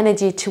use my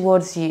energy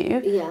towards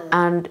you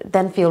and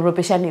then feel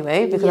rubbish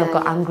anyway because I've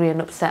got angry and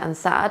upset and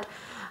sad,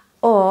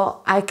 or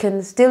I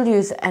can still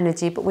use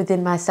energy but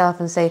within myself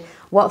and say,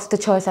 what's the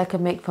choice I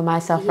can make for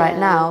myself right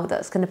now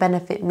that's going to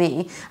benefit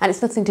me, and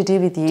it's nothing to do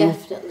with you.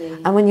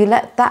 Definitely. And when you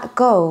let that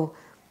go,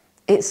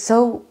 it's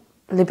so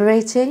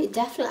liberating.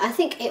 Definitely. I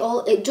think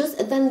it does,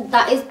 then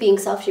that is being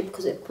selfish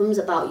because it becomes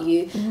about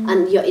you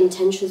and your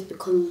intentions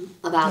become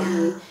about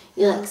you.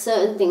 You know, like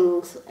certain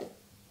things,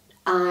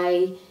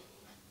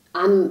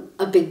 I'm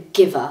a big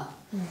giver,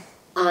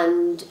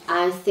 and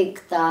I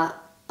think that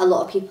a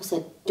lot of people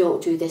said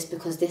don't do this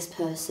because this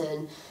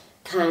person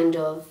kind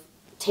of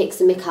takes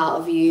the mick out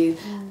of you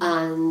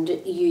and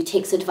you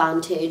takes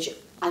advantage,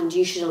 and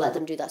you shouldn't let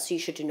them do that, so you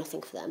should do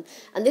nothing for them.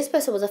 And this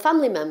person was a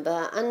family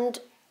member, and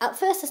at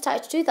first I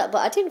started to do that, but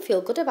I didn't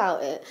feel good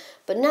about it.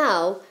 But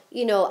now,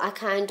 you know, I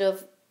kind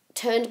of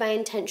turned my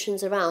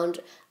intentions around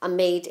and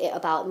made it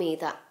about me,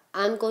 that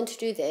I'm going to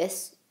do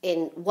this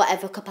in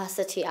whatever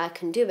capacity I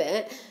can do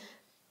it,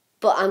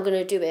 but I'm going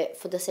to do it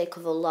for the sake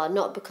of Allah,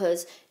 not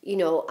because, you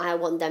know, I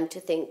want them to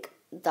think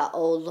that,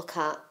 oh, look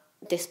at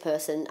this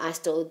person,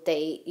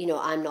 you know,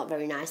 I'm not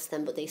very nice to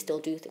them, but they still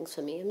do things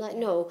for me. I'm like,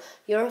 no,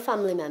 you're a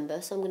family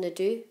member, so I'm going to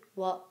do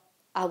what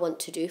I want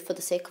to do for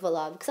the sake of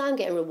Allah, because I'm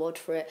getting reward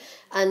for it.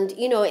 And,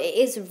 you know, it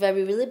is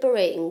very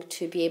liberating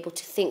to be able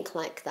to think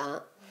like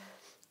that.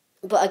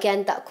 But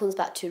again, that comes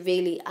back to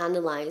really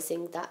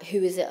analysing that, who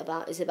is it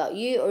about? Is it about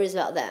you or is it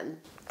about them?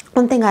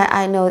 One thing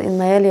I know in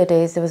my earlier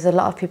days, there was a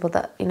lot of people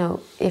that, you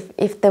know,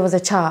 if there was a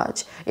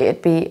charge,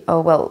 it'd be, oh,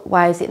 well,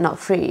 why is it not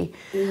free?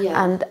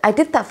 And I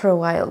did that for a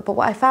while, but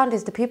what I found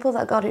is the people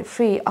that got it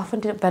free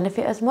often didn't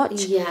benefit as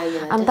much. And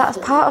definitely. that's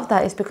part of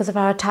that is because of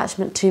our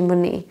attachment to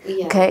money,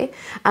 okay?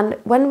 And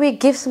when we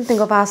give something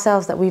of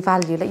ourselves that we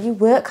value, like you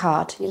work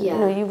hard, you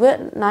know, you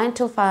work 9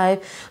 till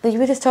 5, like you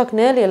were just talking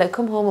earlier, like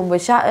come home and we're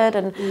shattered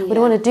and we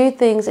don't want to do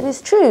things, and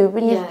it's true.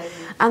 When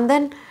and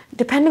then,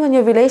 depending on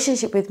your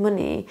relationship with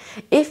money,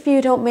 if you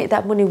don't make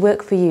that money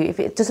work for you, if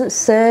it doesn't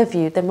serve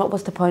you, then what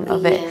was the point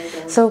of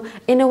it? So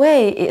in a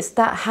way, it's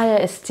that higher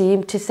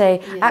esteem to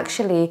say,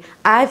 actually,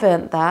 I've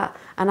earned that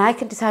and I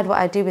can decide what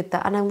I do with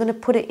that, and I'm going to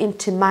put it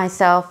into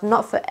myself,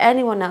 not for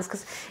anyone else,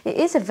 because it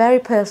is a very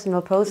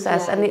personal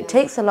process, and it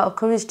takes a lot of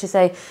courage to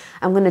say,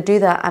 I'm going to do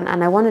that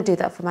and I want to do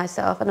that for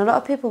myself. And a lot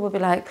of people will be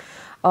like,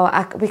 or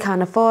we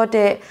can't afford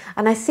it.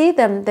 And I see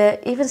them,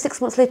 even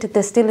 6 months later,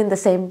 they're still in the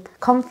same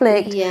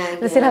conflict.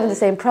 They're still having the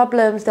same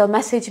problems. They'll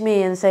message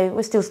me and say,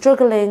 we're still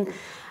struggling.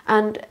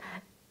 And,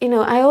 you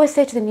know, I always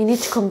say to them, you need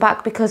to come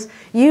back, because,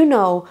 you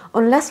know,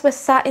 unless we're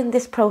sat in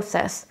this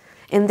process,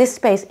 in this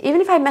space, even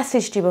if I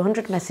messaged you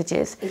 100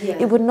 messages,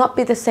 it would not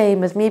be the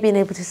same as me being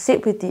able to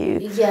sit with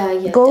you,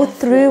 go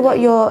through what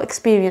you're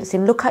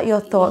experiencing, look at your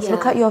thoughts,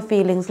 look at your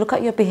feelings, look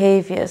at your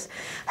behaviours,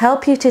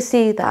 help you to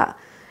see that,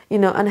 you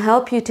know, and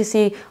help you to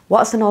see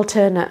what's an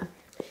alternate.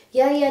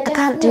 Definitely. I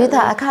can't do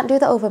that. I can't do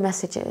that over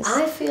messages.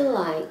 I feel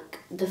like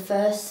the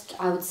first,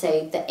 I would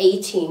say, the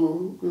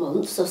 18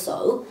 months or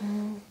so,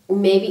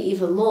 maybe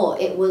even more,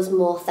 it was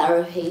more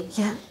therapy.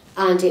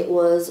 And it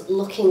was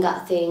looking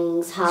at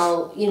things,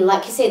 how, you know,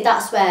 like you say,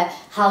 that's where,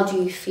 how do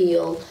you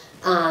feel,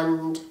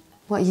 and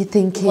what are you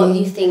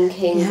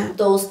thinking?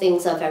 Those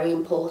things are very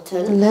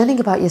important. And learning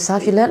about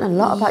yourself. You learn a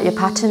lot about your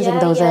patterns in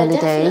those early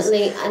days.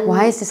 And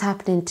why is this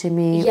happening to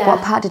me?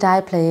 What part did I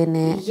play in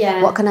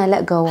it? What can I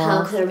let go of?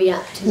 How can I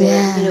react to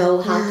it? You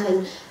know,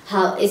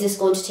 how is this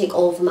going to take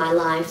over my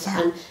life?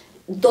 And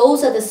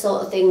those are the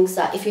sort of things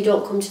that if you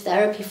don't come to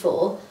therapy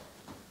for,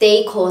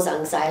 they cause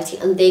anxiety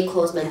and they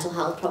cause mental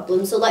health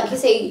problems. So like you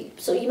say,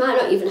 so you might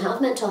not even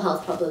have mental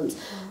health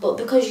problems, but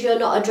because you're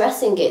not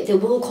addressing it, they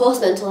will cause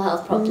mental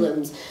health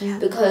problems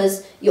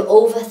because you're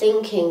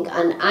overthinking.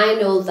 And I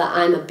know that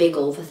I'm a big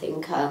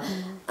overthinker,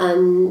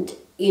 and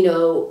you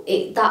know,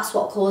 that's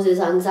what causes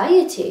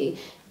anxiety,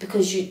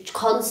 because you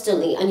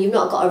constantly, and you've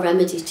not got a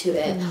remedy to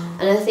it.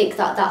 And I think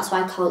that that's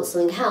why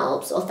counselling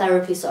helps, or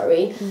therapy,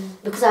 sorry,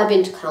 because I've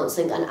been to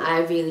counselling and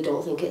I really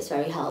don't think it's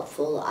very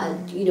helpful.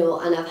 You know,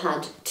 and I've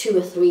had 2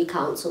 or 3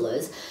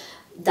 counsellors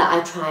that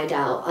I tried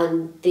out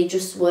and they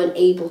just weren't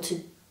able to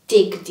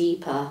dig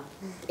deeper.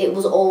 It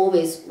was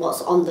always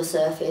what's on the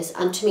surface,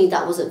 and to me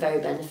that wasn't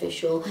very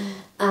beneficial.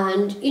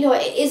 And you know,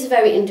 it is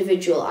very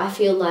individual. I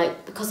feel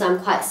like, because I'm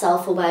quite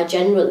self-aware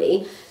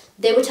generally,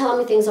 they were telling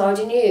me things I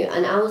already knew,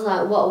 and I was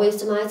like, what a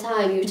waste of my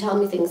time. You were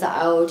telling me things that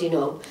I already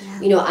know.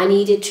 You know, I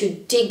needed to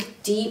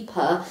dig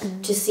deeper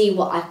to see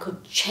what I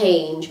could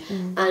change.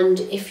 And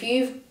if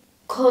you've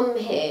come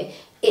here,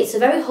 it's a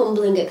very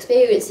humbling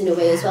experience in a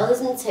way as well,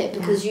 isn't it?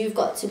 Because you've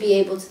got to be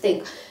able to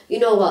think, you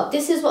know what,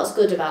 this is what's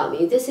good about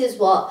me. This is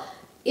what,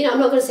 you know, I'm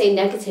not going to say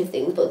negative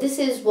things, but this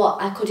is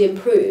what I could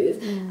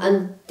improve,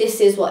 and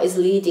this is what is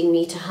leading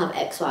me to have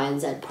X, Y,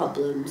 and Z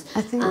problems.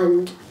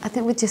 I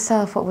think with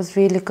yourself, what was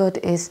really good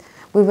is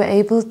we were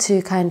able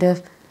to kind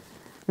of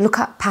look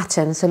at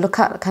patterns, so look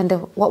at kind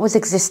of what was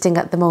existing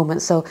at the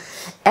moment. So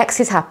X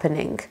is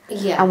happening,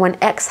 and when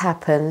X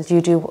happens, you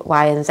do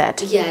Y and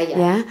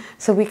Z.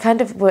 So we kind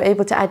of were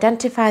able to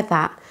identify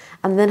that,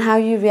 and then how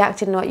you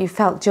reacted and what you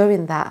felt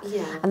during that.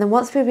 And then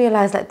once we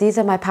realised that these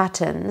are my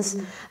patterns,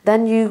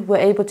 then you were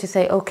able to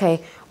say,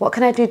 okay, what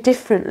can I do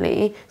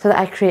differently so that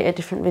I create a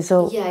different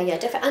result?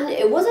 Definitely. And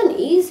it wasn't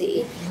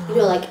easy. You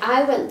know, like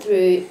I went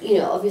through, you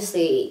know,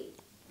 obviously,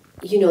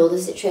 you know, the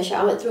situation.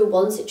 I went through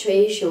one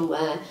situation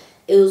where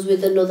it was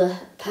with another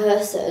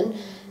person,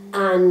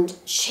 and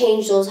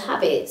change those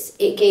habits.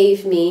 It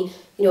gave me,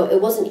 you know,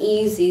 it wasn't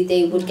easy.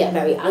 They would get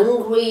very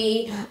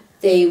angry.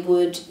 They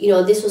would, you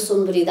know, this was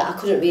somebody that I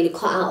couldn't really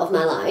cut out of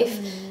my life.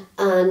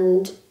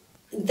 And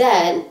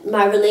then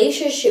my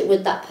relationship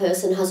with that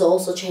person has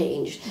also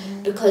changed,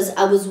 because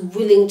I was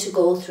willing to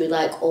go through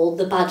like all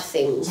the bad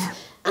things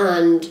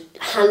and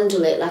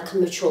handle it like a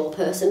mature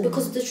person.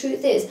 Because the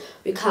truth is,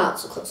 we can't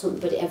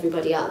cut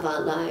everybody out of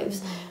our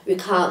lives. We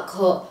can't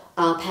cut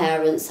our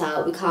parents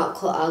out. We can't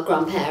cut our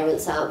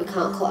grandparents out. We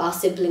can't cut our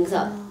siblings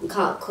out. We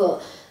can't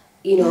cut,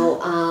 you know,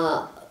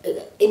 our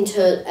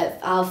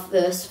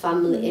first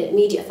family,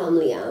 immediate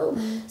family out.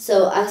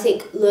 So I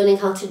think learning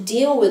how to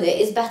deal with it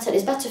is better.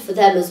 It's better for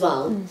them as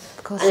well. And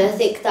I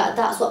think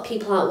that's what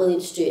people aren't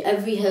willing to do.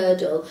 Every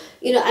hurdle,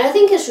 you know, and I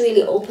think it's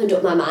really opened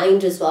up my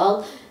mind as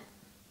well.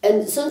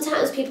 And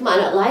sometimes people might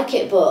not like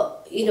it,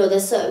 but you know,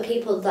 there's certain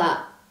people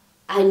that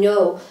I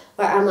know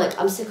where I'm like,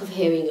 I'm sick of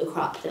hearing your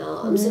crap now.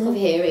 I'm sick of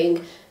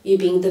hearing you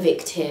being the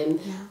victim.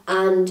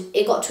 And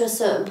it got to a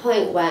certain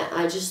point where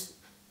I just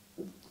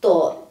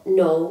thought,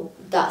 no,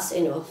 that's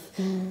enough.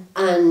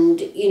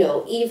 And you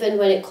know, even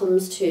when it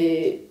comes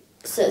to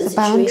certain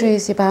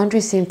situations, your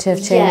boundaries seem to have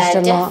changed a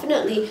lot. Yeah,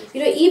 definitely.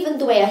 You know, even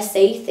the way I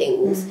say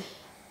things,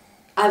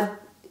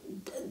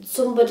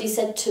 somebody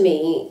said to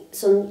me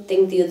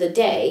something the other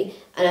day,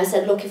 and I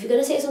said, look, if you're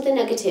going to say something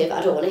negative,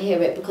 I don't want to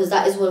hear it, because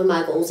that is one of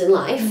my goals in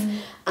life.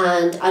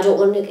 And I don't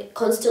want to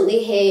constantly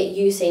hear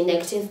you say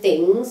negative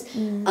things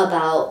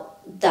about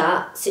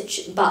that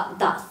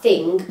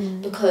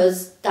thing,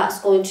 because that's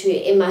going to,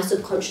 in my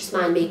subconscious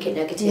mind, make it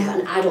negative,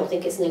 and I don't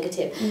think it's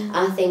negative.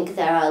 I think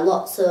there are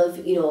lots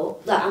of, you know,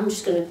 like, I'm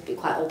just going to be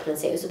quite open and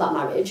say it was about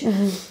marriage,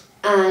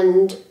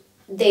 and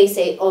they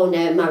say, oh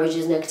no, marriage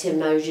is negative,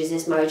 marriage is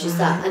this, marriage is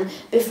that. And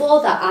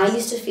before that, I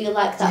used to feel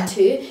like that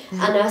too.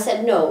 And I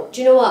said, no, do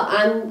you know what,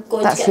 I'm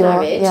going to get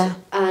married,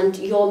 and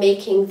you're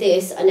making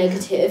this a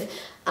negative,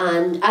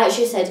 And I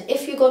actually said,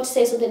 if you're going to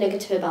say something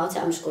negative about it,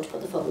 I'm just going to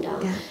put the phone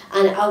down.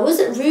 And I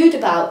wasn't rude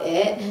about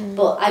it,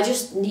 but I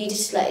just needed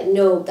to let it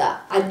know that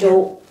I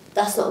don't,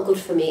 that's not good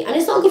for me. And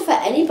it's not good for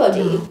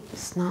anybody. No,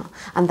 it's not.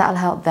 And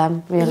that'll help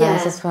them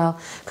realise as well.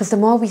 Because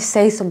the more we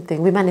say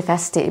something, we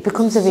manifest it. It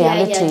becomes a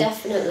reality. Yeah,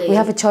 definitely. We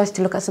have a choice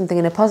to look at something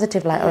in a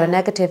positive light or a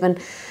negative. And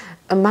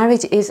a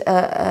marriage is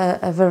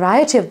a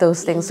variety of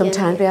those things.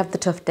 Sometimes we have the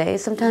tough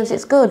days, sometimes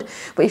it's good.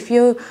 But if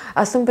you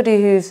are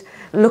somebody who's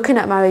looking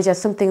at marriage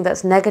as something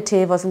that's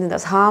negative or something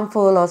that's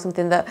harmful or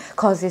something that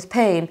causes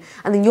pain,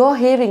 and then you're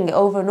hearing it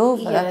over and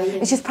over,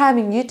 it's just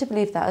priming you to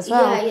believe that as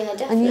well.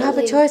 Definitely. And you have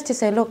a choice to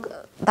say, look,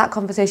 that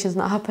conversation's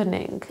not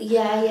happening.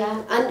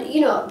 And,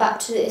 you know, back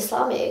to the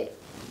Islamic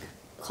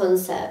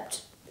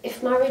concept,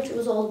 if marriage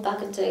was all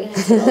back and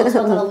together,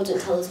 Allah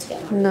wouldn't tell us to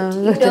get married.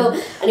 No, you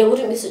know, and it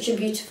wouldn't be such a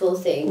beautiful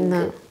thing.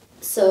 No.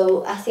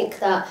 So I think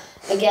that,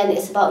 again,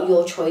 it's about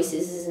your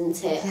choices,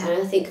 isn't it?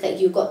 And I think that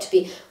you've got to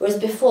be, whereas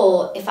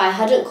before, if I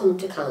hadn't come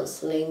to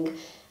counselling,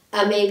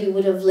 I maybe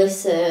would have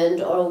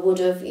listened or would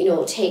have, you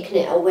know, taken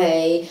it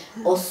away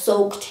or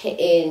soaked it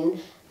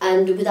in,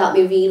 and without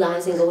me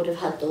realising I would have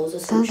had those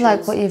assumptions. Sounds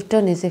like what you've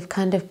done is you've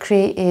kind of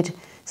created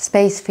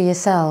space for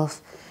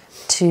yourself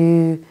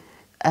to...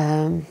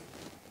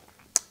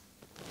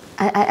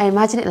 I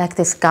imagine it like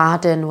this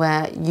garden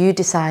where you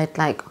decide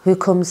like who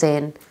comes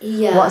in,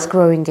 what's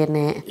growing in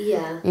it.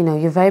 You know,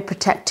 you're very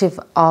protective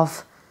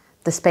of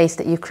the space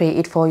that you've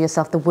created for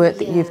yourself, the work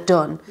that you've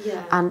done.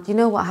 And you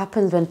know what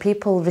happens when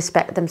people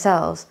respect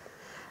themselves?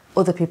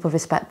 Other people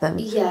respect them.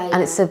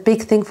 And it's a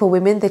big thing for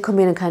women. They come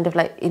in and kind of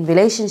like in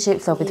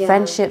relationships or with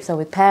friendships or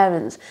with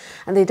parents,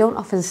 and they don't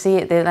often see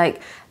it. They're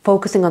like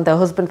focusing on their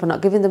husband for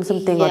not giving them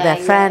something, or their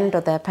friend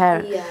or their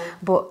parent.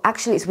 But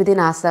actually it's within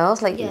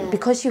ourselves. Like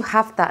because you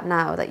have that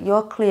now, that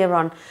you're clear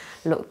on,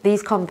 look,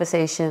 these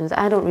conversations,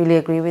 I don't really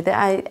agree with it.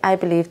 I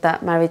believe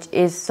that marriage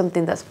is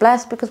something that's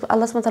blessed because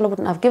Allah subhanahu wa ta'ala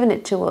wouldn't have given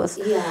it to us.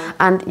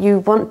 And you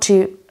want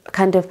to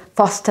kind of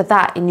foster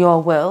that in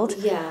your world,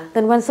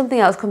 then when something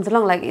else comes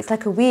along, like it's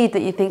like a weed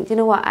that you think, you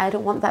know what, I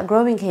don't want that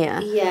growing here.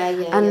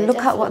 And look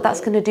at what that's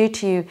going to do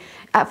to you.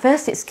 At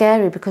first it's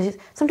scary because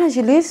sometimes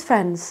you lose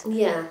friends,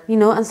 you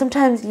know, and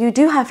sometimes you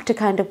do have to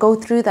kind of go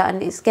through that,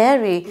 and it's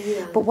scary.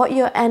 But what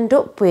you end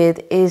up with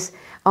is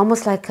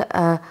almost like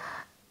a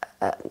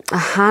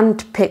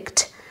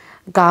hand-picked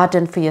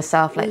garden for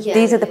yourself. Like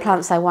these are the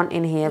plants I want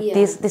in here.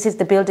 This is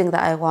the building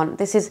that I want.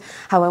 This is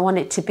how I want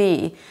it to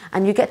be.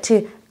 And you get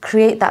to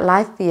create that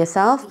life for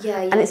yourself,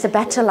 and it's a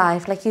better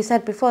life, like you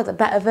said before, the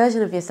better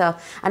version of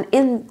yourself.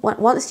 And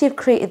once you've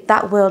created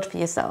that world for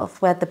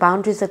yourself where the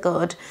boundaries are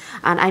good,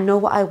 and I know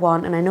what I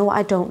want and I know what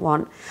I don't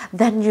want,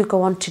 then you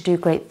go on to do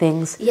great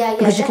things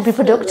because you can be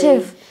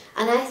productive.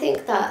 And I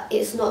think that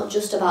it's not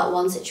just about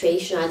one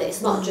situation either.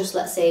 It's not just,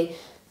 let's say,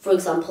 for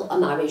example, a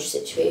marriage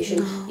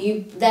situation.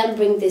 You then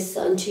bring this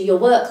into your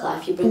work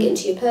life, you bring it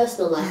into your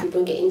personal life, you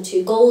bring it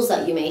into goals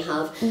that you may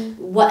have,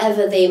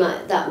 whatever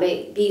that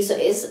may be. So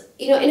it's,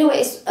 you know, in a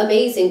way it's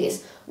amazing.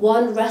 It's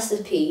one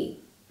recipe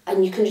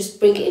and you can just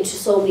bring it into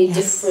so many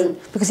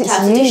different types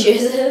of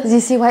dishes. You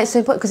see why it's so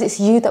important? Because it's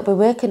you that we're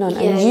working on,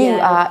 and you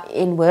are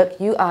in work,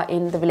 you are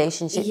in the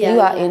relationship, you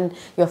are in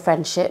your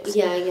friendships.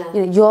 You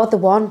know, you're the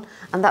one,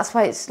 and that's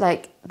why it's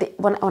like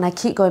when I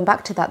keep going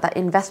back to that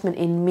investment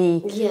in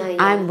me,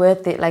 I'm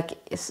worth it. Like,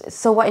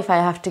 so what if I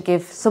have to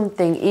give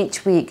something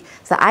each week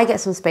so that I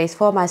get some space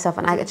for myself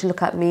and I get to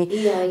look at me?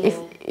 If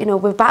you know,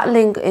 we're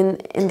battling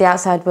in the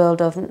outside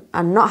world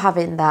and not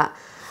having that,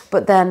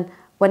 but then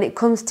when it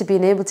comes to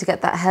being able to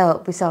get that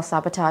help, we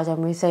self-sabotage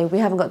and we say, we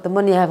haven't got the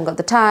money, I haven't got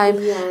the time,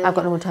 I've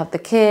got no one to have the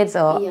kids,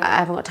 or I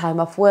haven't got time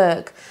off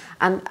work.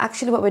 And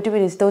actually what we're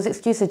doing is those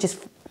excuses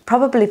just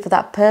probably for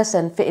that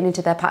person fitting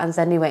into their patterns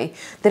anyway.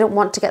 They don't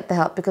want to get the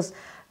help because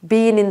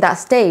being in that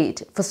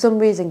state, for some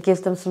reason, gives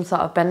them some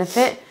sort of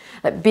benefit.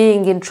 Like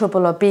being in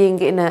trouble or being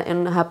in a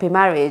unhappy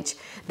marriage,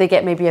 they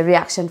get maybe a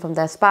reaction from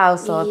their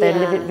spouse, or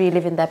they're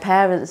reliving their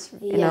parents'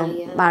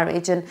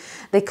 marriage, and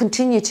they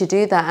continue to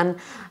do that. And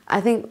I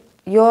think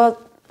you're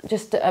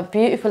just a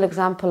beautiful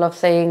example of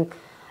saying,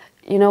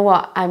 you know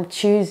what, I'm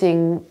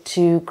choosing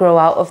to grow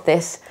out of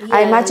this.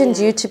 I imagined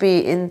you to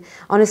be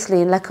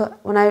honestly, like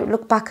when I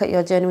look back at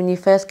your journey when you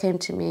first came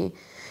to me,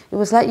 it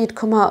was like you'd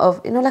come out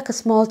of, you know, like a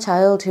small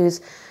child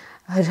who's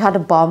had a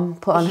bomb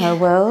put on her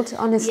world,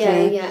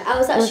 honestly. I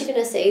was actually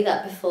going to say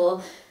that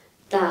before,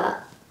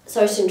 that,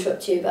 sorry to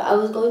interrupt you, but I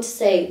was going to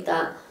say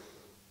that,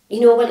 you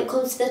know, when it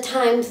comes to the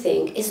time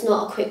thing, it's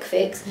not a quick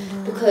fix,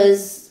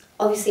 because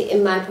obviously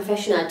in my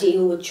profession I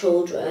deal with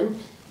children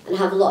and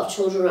have a lot of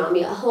children around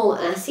me at home,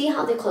 and I see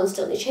how they're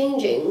constantly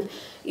changing.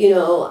 You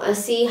know, I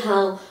see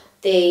how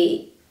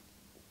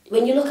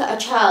when you look at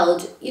a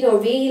child, you know,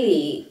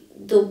 really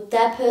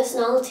their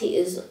personality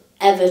is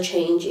ever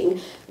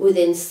changing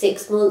within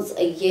 6 months,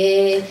 a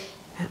year.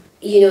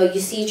 You know, you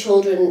see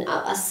children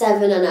at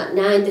 7 and at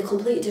 9, they're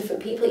completely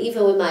different people.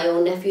 Even with my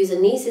own nephews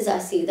and nieces, I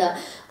see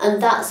that.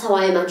 And that's how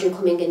I imagine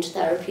coming into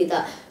therapy,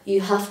 that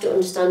you have to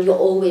understand you're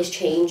always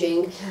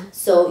changing.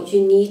 So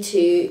you need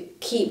to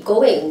keep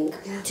going,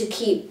 to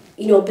keep,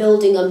 you know,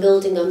 building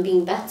and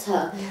being better.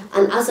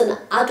 And as an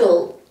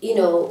adult, you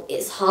know,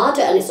 it's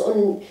harder and it's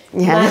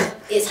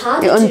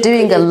harder. You're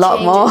undoing a lot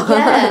more.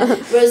 Yeah.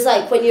 Whereas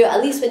like when you're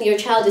a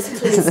child, it's a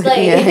clean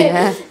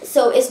slate.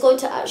 So it's going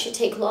to actually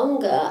take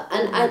longer.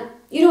 And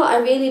I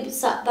really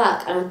sat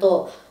back and I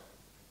thought,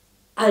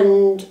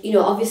 and you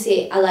know,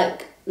 obviously I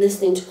like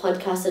listening to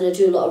podcasts and I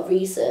do a lot of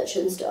research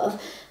and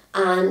stuff,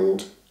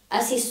 and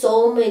I see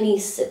so many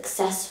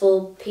successful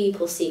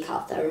people seek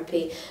out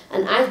therapy,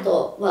 and I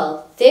thought,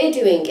 well, they're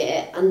doing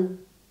it and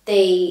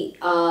they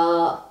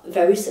are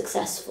very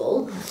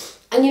successful,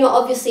 and you know,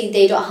 obviously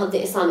they don't have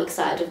the Islamic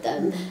side of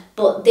them,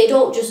 but they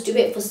don't just do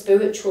it for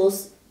spiritual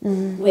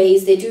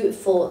ways, they do it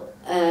for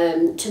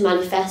to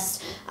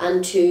manifest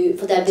and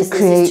for their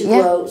businesses to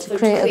grow, for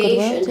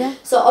creation. World,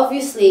 so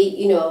obviously,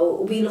 you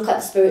know, we look at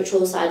the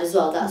spiritual side as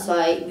well. That's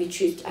why we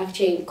chose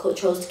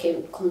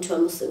to come to a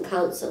Muslim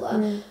counsellor.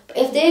 But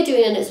if they're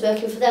doing it and it's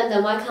working for them,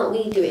 then why can't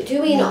we do it?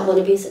 Do we not want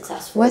to be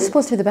successful? We're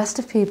supposed to be the best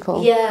of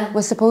people. Yeah.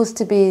 We're supposed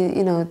to be,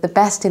 you know, the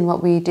best in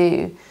what we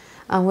do,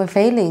 and we're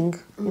failing.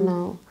 You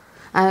know,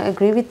 I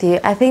agree with you.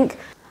 I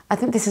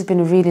think this has been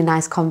a really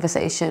nice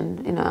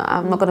conversation. You know,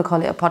 I'm not going to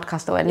call it a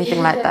podcast or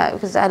anything like that,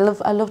 because I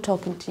love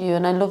talking to you,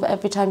 and I love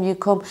every time you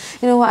come.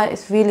 You know what?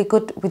 It's really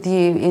good with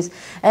you is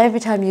every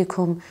time you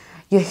come,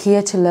 you're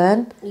here to learn.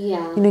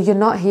 Yeah. You know,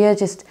 you're not here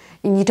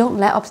and you don't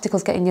let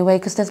obstacles get in your way,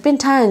 because there's been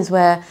times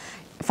where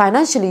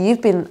financially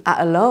you've been at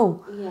a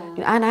low.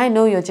 Yeah. And I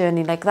know your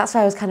journey. Like, that's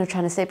what I was kind of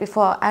trying to say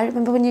before. I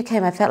remember when you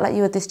came, I felt like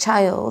you were this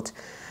child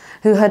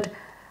who had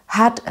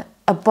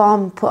a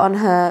bomb put on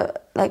her,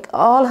 like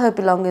all her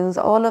belongings,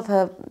 all of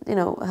her, you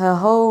know, her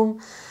home,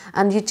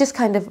 and you just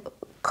kind of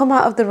come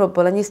out of the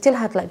rubble and you still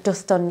had like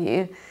dust on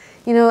you.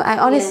 You know, I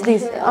honestly,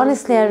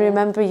 I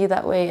remember you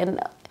that way. And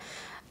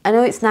I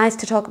know it's nice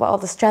to talk about all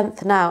the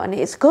strength now, and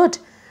it's good,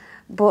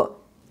 but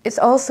it's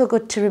also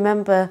good to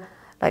remember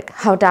like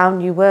how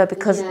down you were,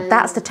 because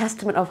that's the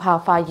testament of how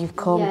far you've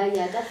come. Yeah,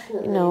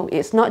 definitely. You know,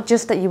 it's not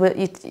just that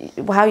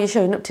how you're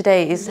showing up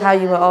today is how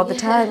you were all the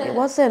time. It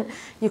wasn't.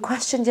 You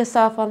questioned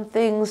yourself on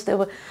things.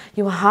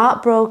 You were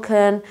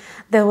heartbroken.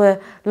 There were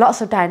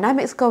lots of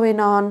dynamics going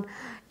on.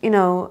 You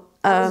know.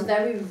 I was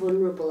very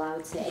vulnerable, I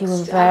would say. You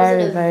were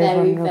very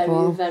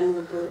vulnerable. Very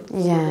vulnerable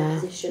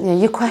position. Yeah.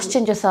 You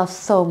questioned yourself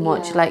so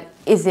much. Like,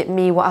 is it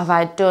me? What have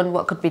I done?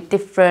 What could be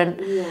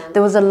different? Yeah.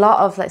 There was a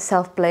lot of like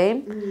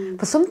self-blame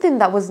for something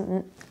that was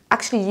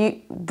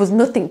actually was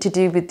nothing to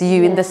do with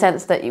you, in the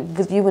sense that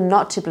you were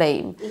not to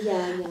blame.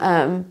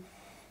 And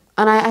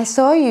I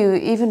saw you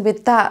even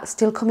with that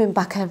still coming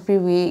back every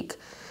week,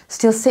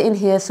 still sitting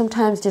here,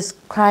 sometimes just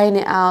crying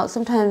it out,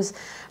 sometimes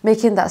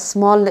making that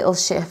small little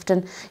shift.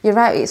 And you're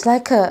right, it's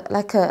like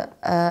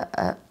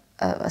a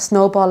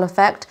snowball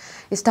effect.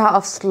 You start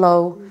off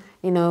slow,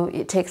 you know,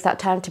 it takes that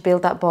time to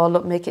build that ball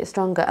up, make it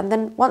stronger, and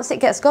then once it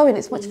gets going,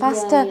 it's much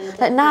faster.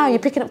 Like now you're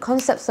picking up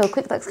concepts so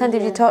quick. Like kind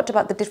of you talked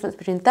about the difference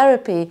between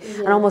therapy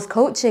and almost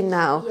coaching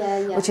now,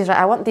 which is like,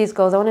 I want these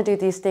goals, I want to do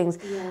these things,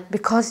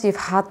 because you've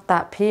had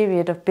that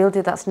period of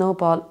building that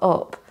snowball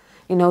up,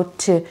 you know,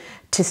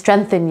 to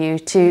strengthen you,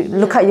 to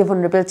look at your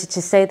vulnerability,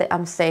 to say that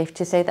I'm safe,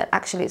 to say that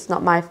actually it's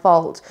not my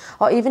fault.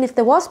 Or even if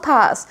there was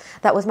parts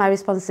that was my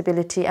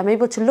responsibility, I'm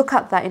able to look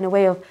at that in a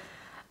way of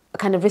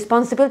kind of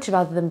responsibility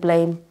rather than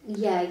blame.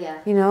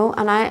 You know,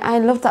 and I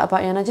love that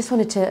about you, and I just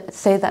wanted to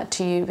say that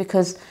to you,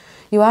 because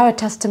you are a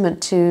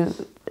testament to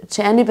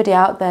anybody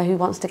out there who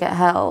wants to get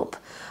help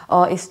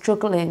or is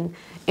struggling.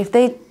 If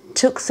they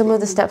took some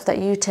of the steps that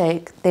you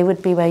take, they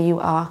would be where you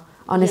are.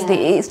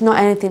 Honestly, it's not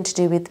anything to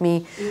do with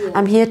me.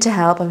 I'm here to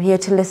help, I'm here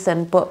to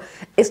listen, but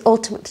it's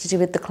ultimately to do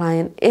with the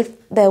client.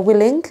 If they're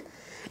willing,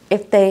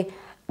 if they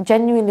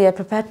genuinely are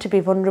prepared to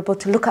be vulnerable,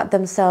 to look at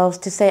themselves,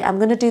 to say, I'm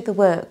going to do the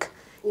work,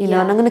 you know,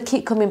 and I'm going to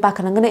keep coming back,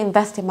 and I'm going to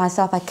invest in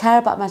myself. I care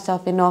about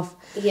myself enough,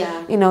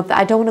 you know, that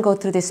I don't want to go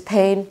through this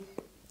pain.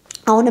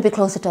 I want to be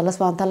closer to Allah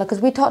subhanahu wa ta'ala,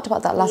 because we talked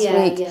about that last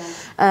week,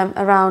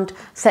 around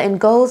setting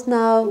goals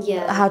now,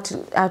 how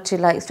to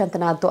like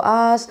strengthen our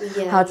du'as,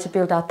 how to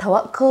build our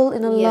tawakkul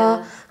in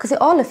Allah, because it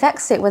all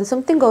affects it. When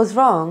something goes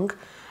wrong,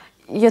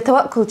 your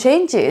tawakkul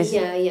changes.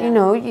 You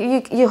know,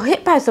 you're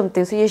hit by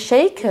something, so you're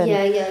shaken.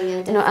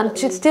 You know, and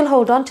to still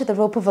hold on to the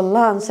rope of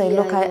Allah and say,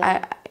 look,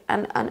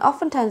 and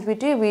oftentimes we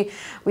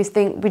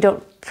think we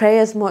don't pray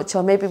as much,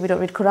 or maybe we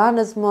don't read Quran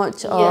as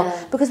much, or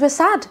because we're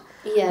sad.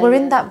 We're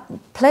in that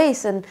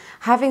place, and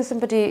having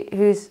somebody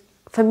who's,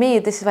 for me,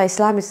 this is why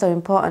Islam is so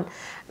important,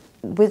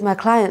 with my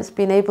clients,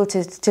 being able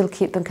to still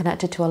keep them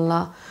connected to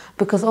Allah,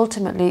 because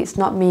ultimately it's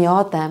not me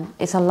or them,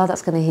 it's Allah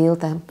that's going to heal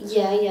them.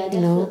 Definitely.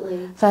 You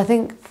know? So I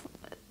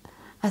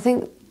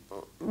think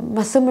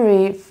my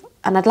summary,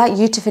 and I'd like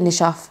you to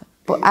finish off,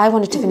 but I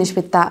wanted to finish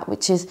with that,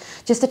 which is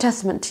just a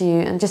testament to you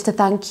and just a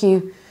thank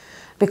you,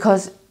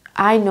 because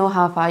I know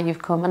how far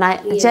you've come, and I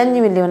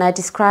genuinely, when I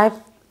describe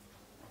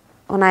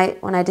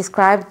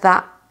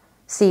that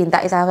scene,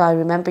 that is how I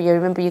remember you. I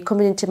remember you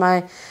coming into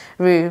my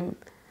room,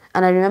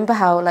 and I remember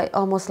how, like,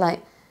 almost like,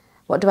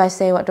 what do I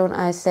say, what don't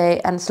I say?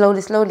 And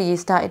slowly you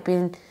started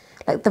being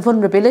like the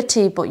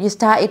vulnerability, but you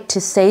started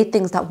to say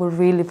things that were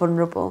really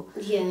vulnerable.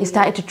 You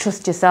started to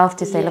trust yourself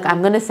to say, look,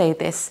 I'm going to say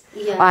this.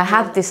 Or I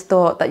have this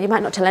thought that you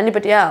might not tell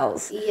anybody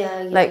else.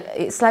 Like,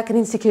 it's like an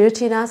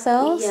insecurity in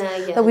ourselves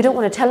that we don't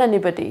want to tell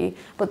anybody.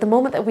 But the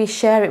moment that we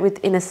share it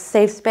in a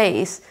safe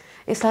space,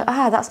 it's like,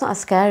 that's not as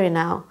scary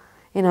now.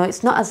 You know,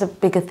 it's not as a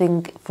bigger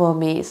thing for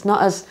me. It's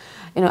not as,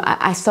 you know,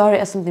 I saw it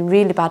as something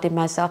really bad in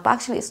myself, but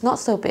actually it's not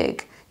so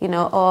big. You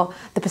know, or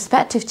the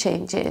perspective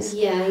changes.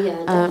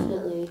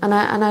 Definitely. And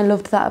I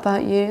loved that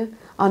about you,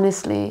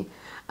 honestly.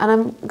 And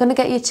I'm going to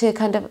get you to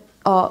kind of,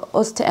 or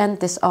us to end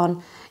this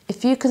on,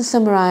 if you can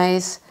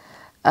summarise,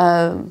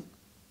 I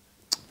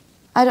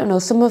don't know,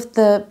 some of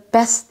the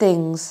best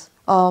things,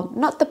 or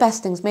not the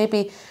best things,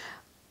 maybe,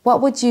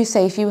 what would you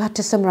say if you had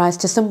to summarise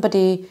to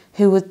somebody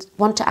who would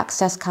want to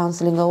access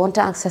counselling or want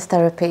to access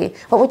therapy?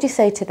 What would you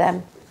say to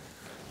them?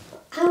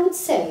 I would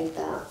say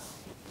that,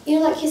 you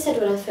know, like you said,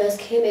 when I first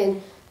came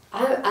in,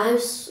 I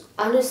was,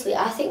 honestly,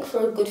 I think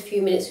for a good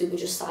few minutes we were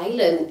just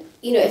silent,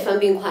 you know, if I'm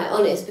being quite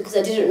honest, because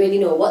I didn't really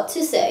know what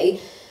to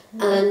say.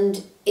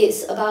 And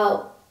it's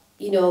about,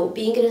 you know,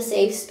 being in a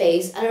safe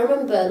space. And I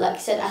remember, like you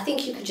said, I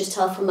think you could just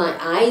tell from my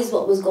eyes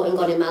what was going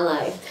on in my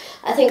life.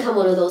 I think I'm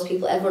one of those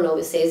people, everyone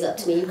always says that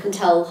to me, you can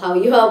tell how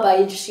you are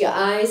by just your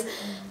eyes.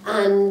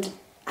 And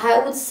I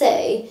would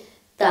say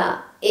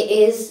that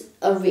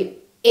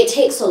it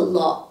takes a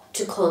lot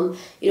to come,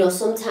 you know,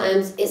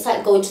 sometimes it's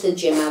like going to the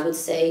gym, I would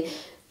say.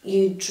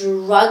 You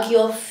drag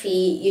your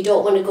feet, you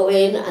don't want to go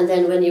in, and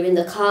then when you're in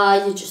the car,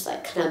 you're just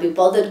like, can I be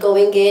bothered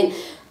going in?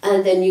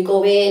 And then you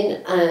go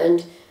in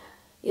and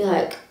you're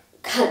like,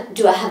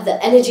 do I have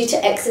the energy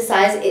to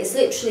exercise? It's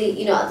literally,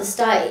 you know, at the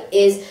start it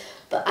is,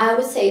 but I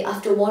would say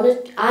after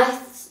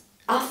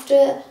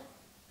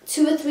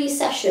 2 or 3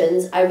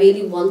 sessions, I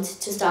really wanted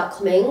to start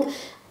coming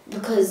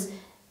because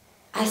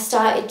I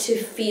started to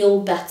feel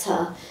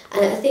better.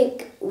 And I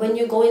think when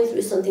you're going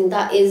through something,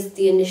 that is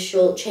the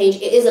initial change.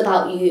 It is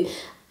about you.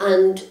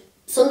 And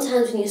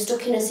sometimes when you're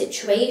stuck in a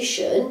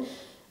situation,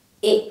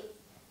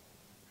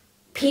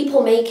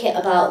 people make it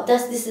about,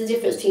 this is the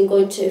difference between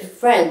going to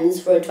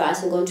friends for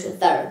advice and going to a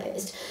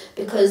therapist.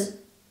 Because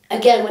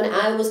again, when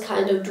I was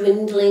kind of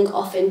dwindling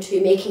off into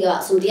making it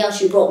about somebody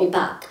else, you brought me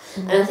back.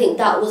 And I think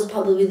that was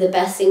probably the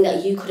best thing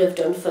that you could have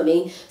done for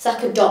me. It's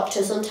like a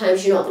doctor,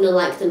 sometimes you're not going to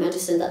like the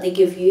medicine that they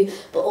give you,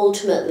 but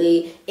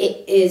ultimately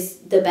it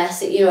is the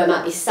best. You know, it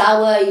might be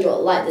sour, you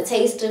don't like the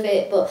taste of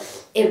it, but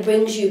it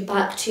brings you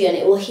back to you and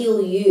it will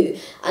heal you.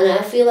 And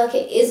I feel like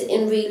it is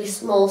in really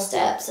small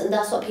steps, and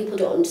that's what people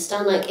don't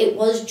understand. Like, it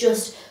was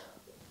just,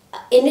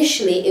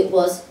 initially it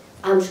was,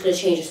 I'm just going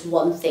to change this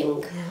one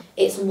thing.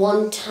 It's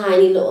one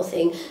tiny little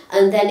thing.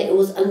 And then it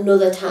was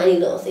another tiny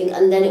little thing.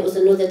 And then it was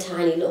another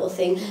tiny little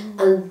thing.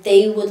 And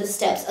they were the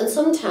steps. And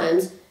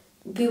sometimes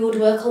we would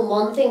work on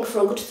one thing for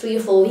a good 3 or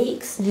 4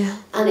 weeks.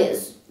 And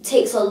it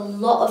takes a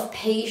lot of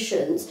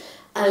patience.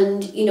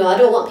 And, you know, I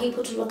don't want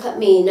people to look at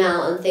me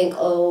now and think,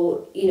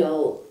 oh, you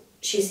know,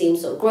 she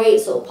seems so great,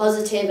 so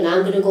positive, and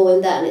I'm going to go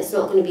in there and it's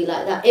not going to be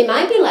like that. It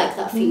might be like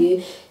that for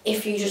you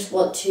if you just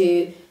want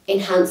to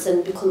enhance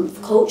and become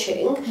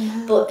coaching.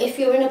 But if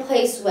you're in a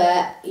place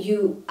where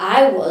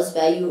I was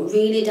where you were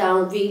really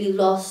down, really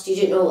lost, you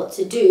didn't know what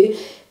to do,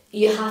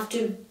 you have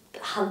to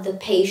have the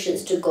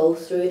patience to go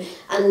through.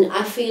 And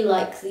I feel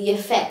like the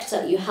effect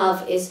that you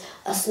have is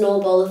a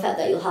snowball effect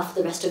that you'll have for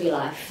the rest of your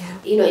life,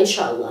 you know,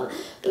 inshallah.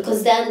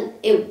 Because then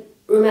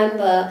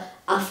remember,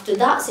 after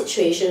that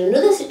situation,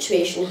 another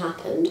situation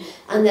happened,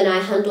 and then I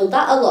handled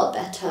that a lot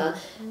better.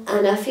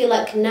 And I feel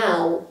like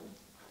now,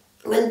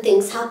 when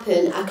things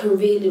happen, I can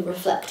really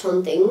reflect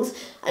on things,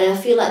 and I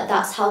feel like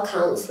that's how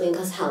counselling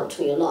has helped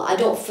me a lot. I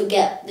don't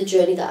forget the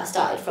journey that I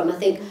started from. I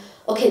think,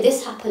 okay,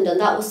 this happened, and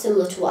that was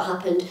similar to what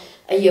happened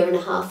a year and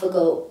a half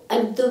ago.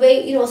 And the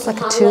way, you know, it's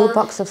like a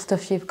toolbox of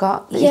stuff you've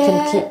got that you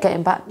can keep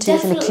getting back to.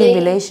 It's an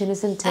accumulation,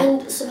 isn't it?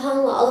 And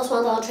subhanAllah, Allah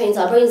subhanahu wa ta'ala trains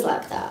our brains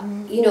like that.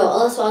 You know,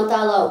 Allah subhanahu wa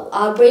ta'ala,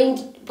 our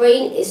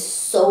brain is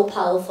so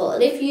powerful.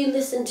 And if you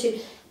listen to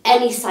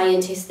any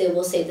scientist, they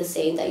will say the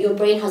same, that your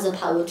brain has a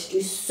power to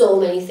do so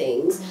many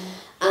things.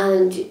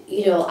 And,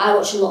 you know, I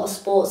watch a lot of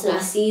sports and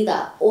I see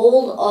that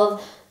all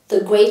of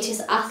the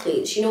greatest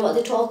athletes, you know what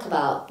they talk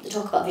about? They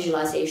talk about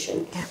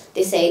visualization.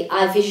 They say,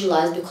 I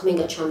visualize becoming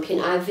a champion,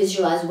 I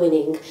visualize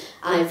winning,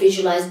 I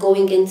visualize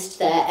going into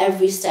there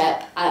every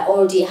step. I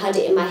already had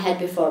it in my head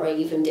before I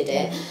even did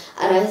it.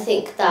 And I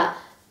think that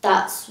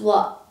that's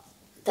what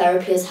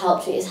therapy has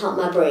helped me. It's helped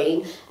my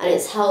brain, and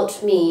it's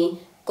helped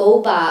me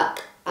go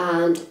back,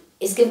 and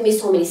it's given me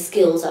so many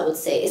skills, I would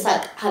say. It's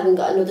like having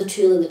got another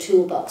tool in the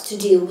toolbox to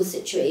deal with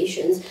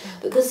situations,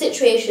 because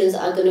situations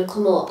are going to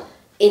come up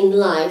in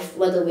life,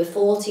 whether we're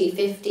 40,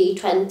 50,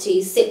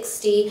 20,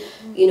 60,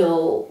 you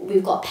know,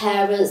 we've got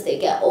parents, they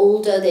get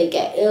older, they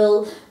get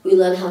ill, we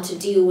learn how to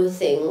deal with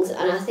things.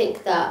 And I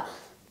think that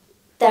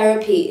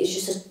therapy is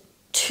just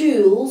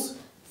tools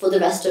for the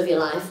rest of your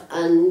life,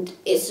 and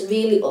it's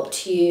really up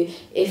to you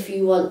if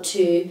you want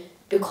to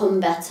become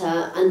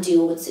better and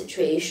deal with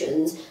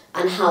situations,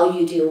 and how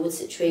you deal with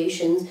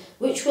situations,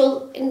 which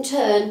will in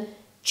turn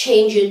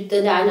change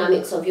the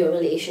dynamics of your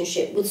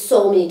relationship with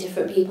so many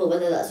different people,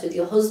 whether that's with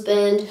your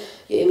husband,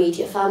 your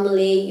immediate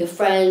family, your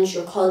friends,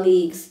 your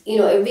colleagues. You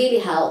know, it really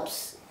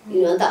helps.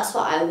 You know, and that's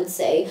what I would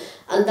say.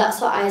 And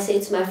that's what I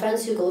say to my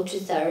friends who go to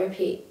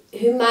therapy,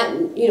 who might,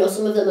 you know,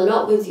 some of them are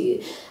not with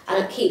you.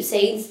 And I keep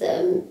saying to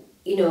them,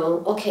 you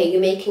know, okay, you're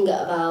making it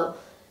about,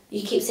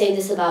 you keep saying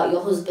this about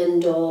your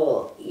husband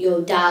or your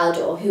dad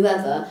or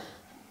whoever,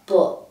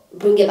 but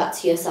bring it back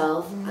to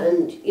yourself.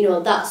 And, you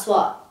know, that's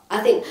what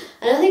I think.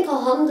 And I think,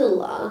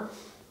 alhamdulillah,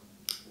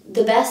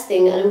 the best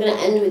thing, and I'm going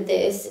to end with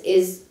this,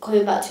 is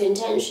coming back to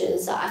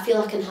intentions, that I feel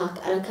I can help,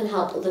 and I can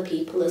help other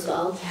people as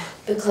well.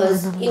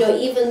 Because, you know,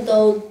 even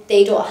though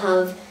they don't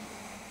have,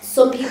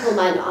 some people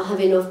might not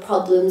have enough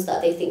problems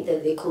that they think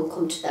that they can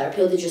come to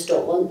therapy, or they just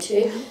don't want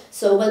to.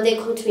 So when they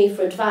come to me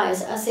for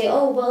advice, I say,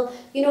 oh, well,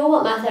 you know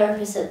what, my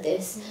therapist said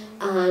this,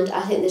 and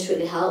I think this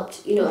really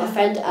helped. You know, a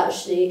friend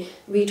actually,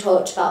 we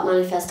talked about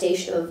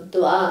manifestation of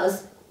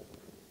du'as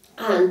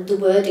and the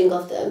wording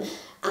of them.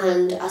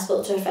 And I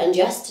spoke to a friend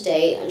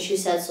yesterday, and she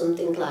said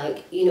something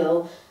like, you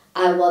know,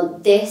 I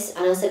want this.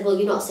 And I said, well,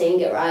 you're not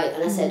saying it right.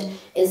 And I said,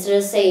 instead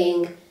of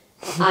saying,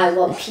 I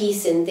want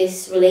peace in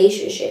this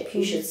relationship,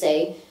 you should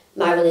say,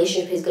 my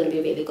relationship is going to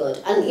be really good.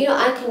 And, you know,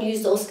 I can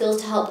use those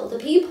skills to help other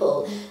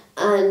people.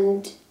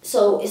 And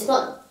so it's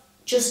not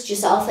just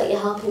yourself that you're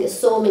helping, it's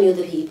so many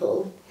other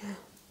people.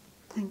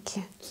 Thank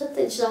you. So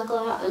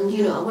jazakallah, and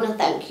you know, I want to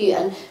thank you.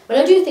 And when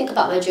I do think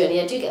about my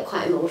journey, I do get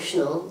quite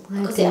emotional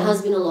because it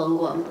has been a long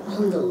one.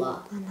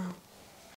 Alhamdulillah. I know.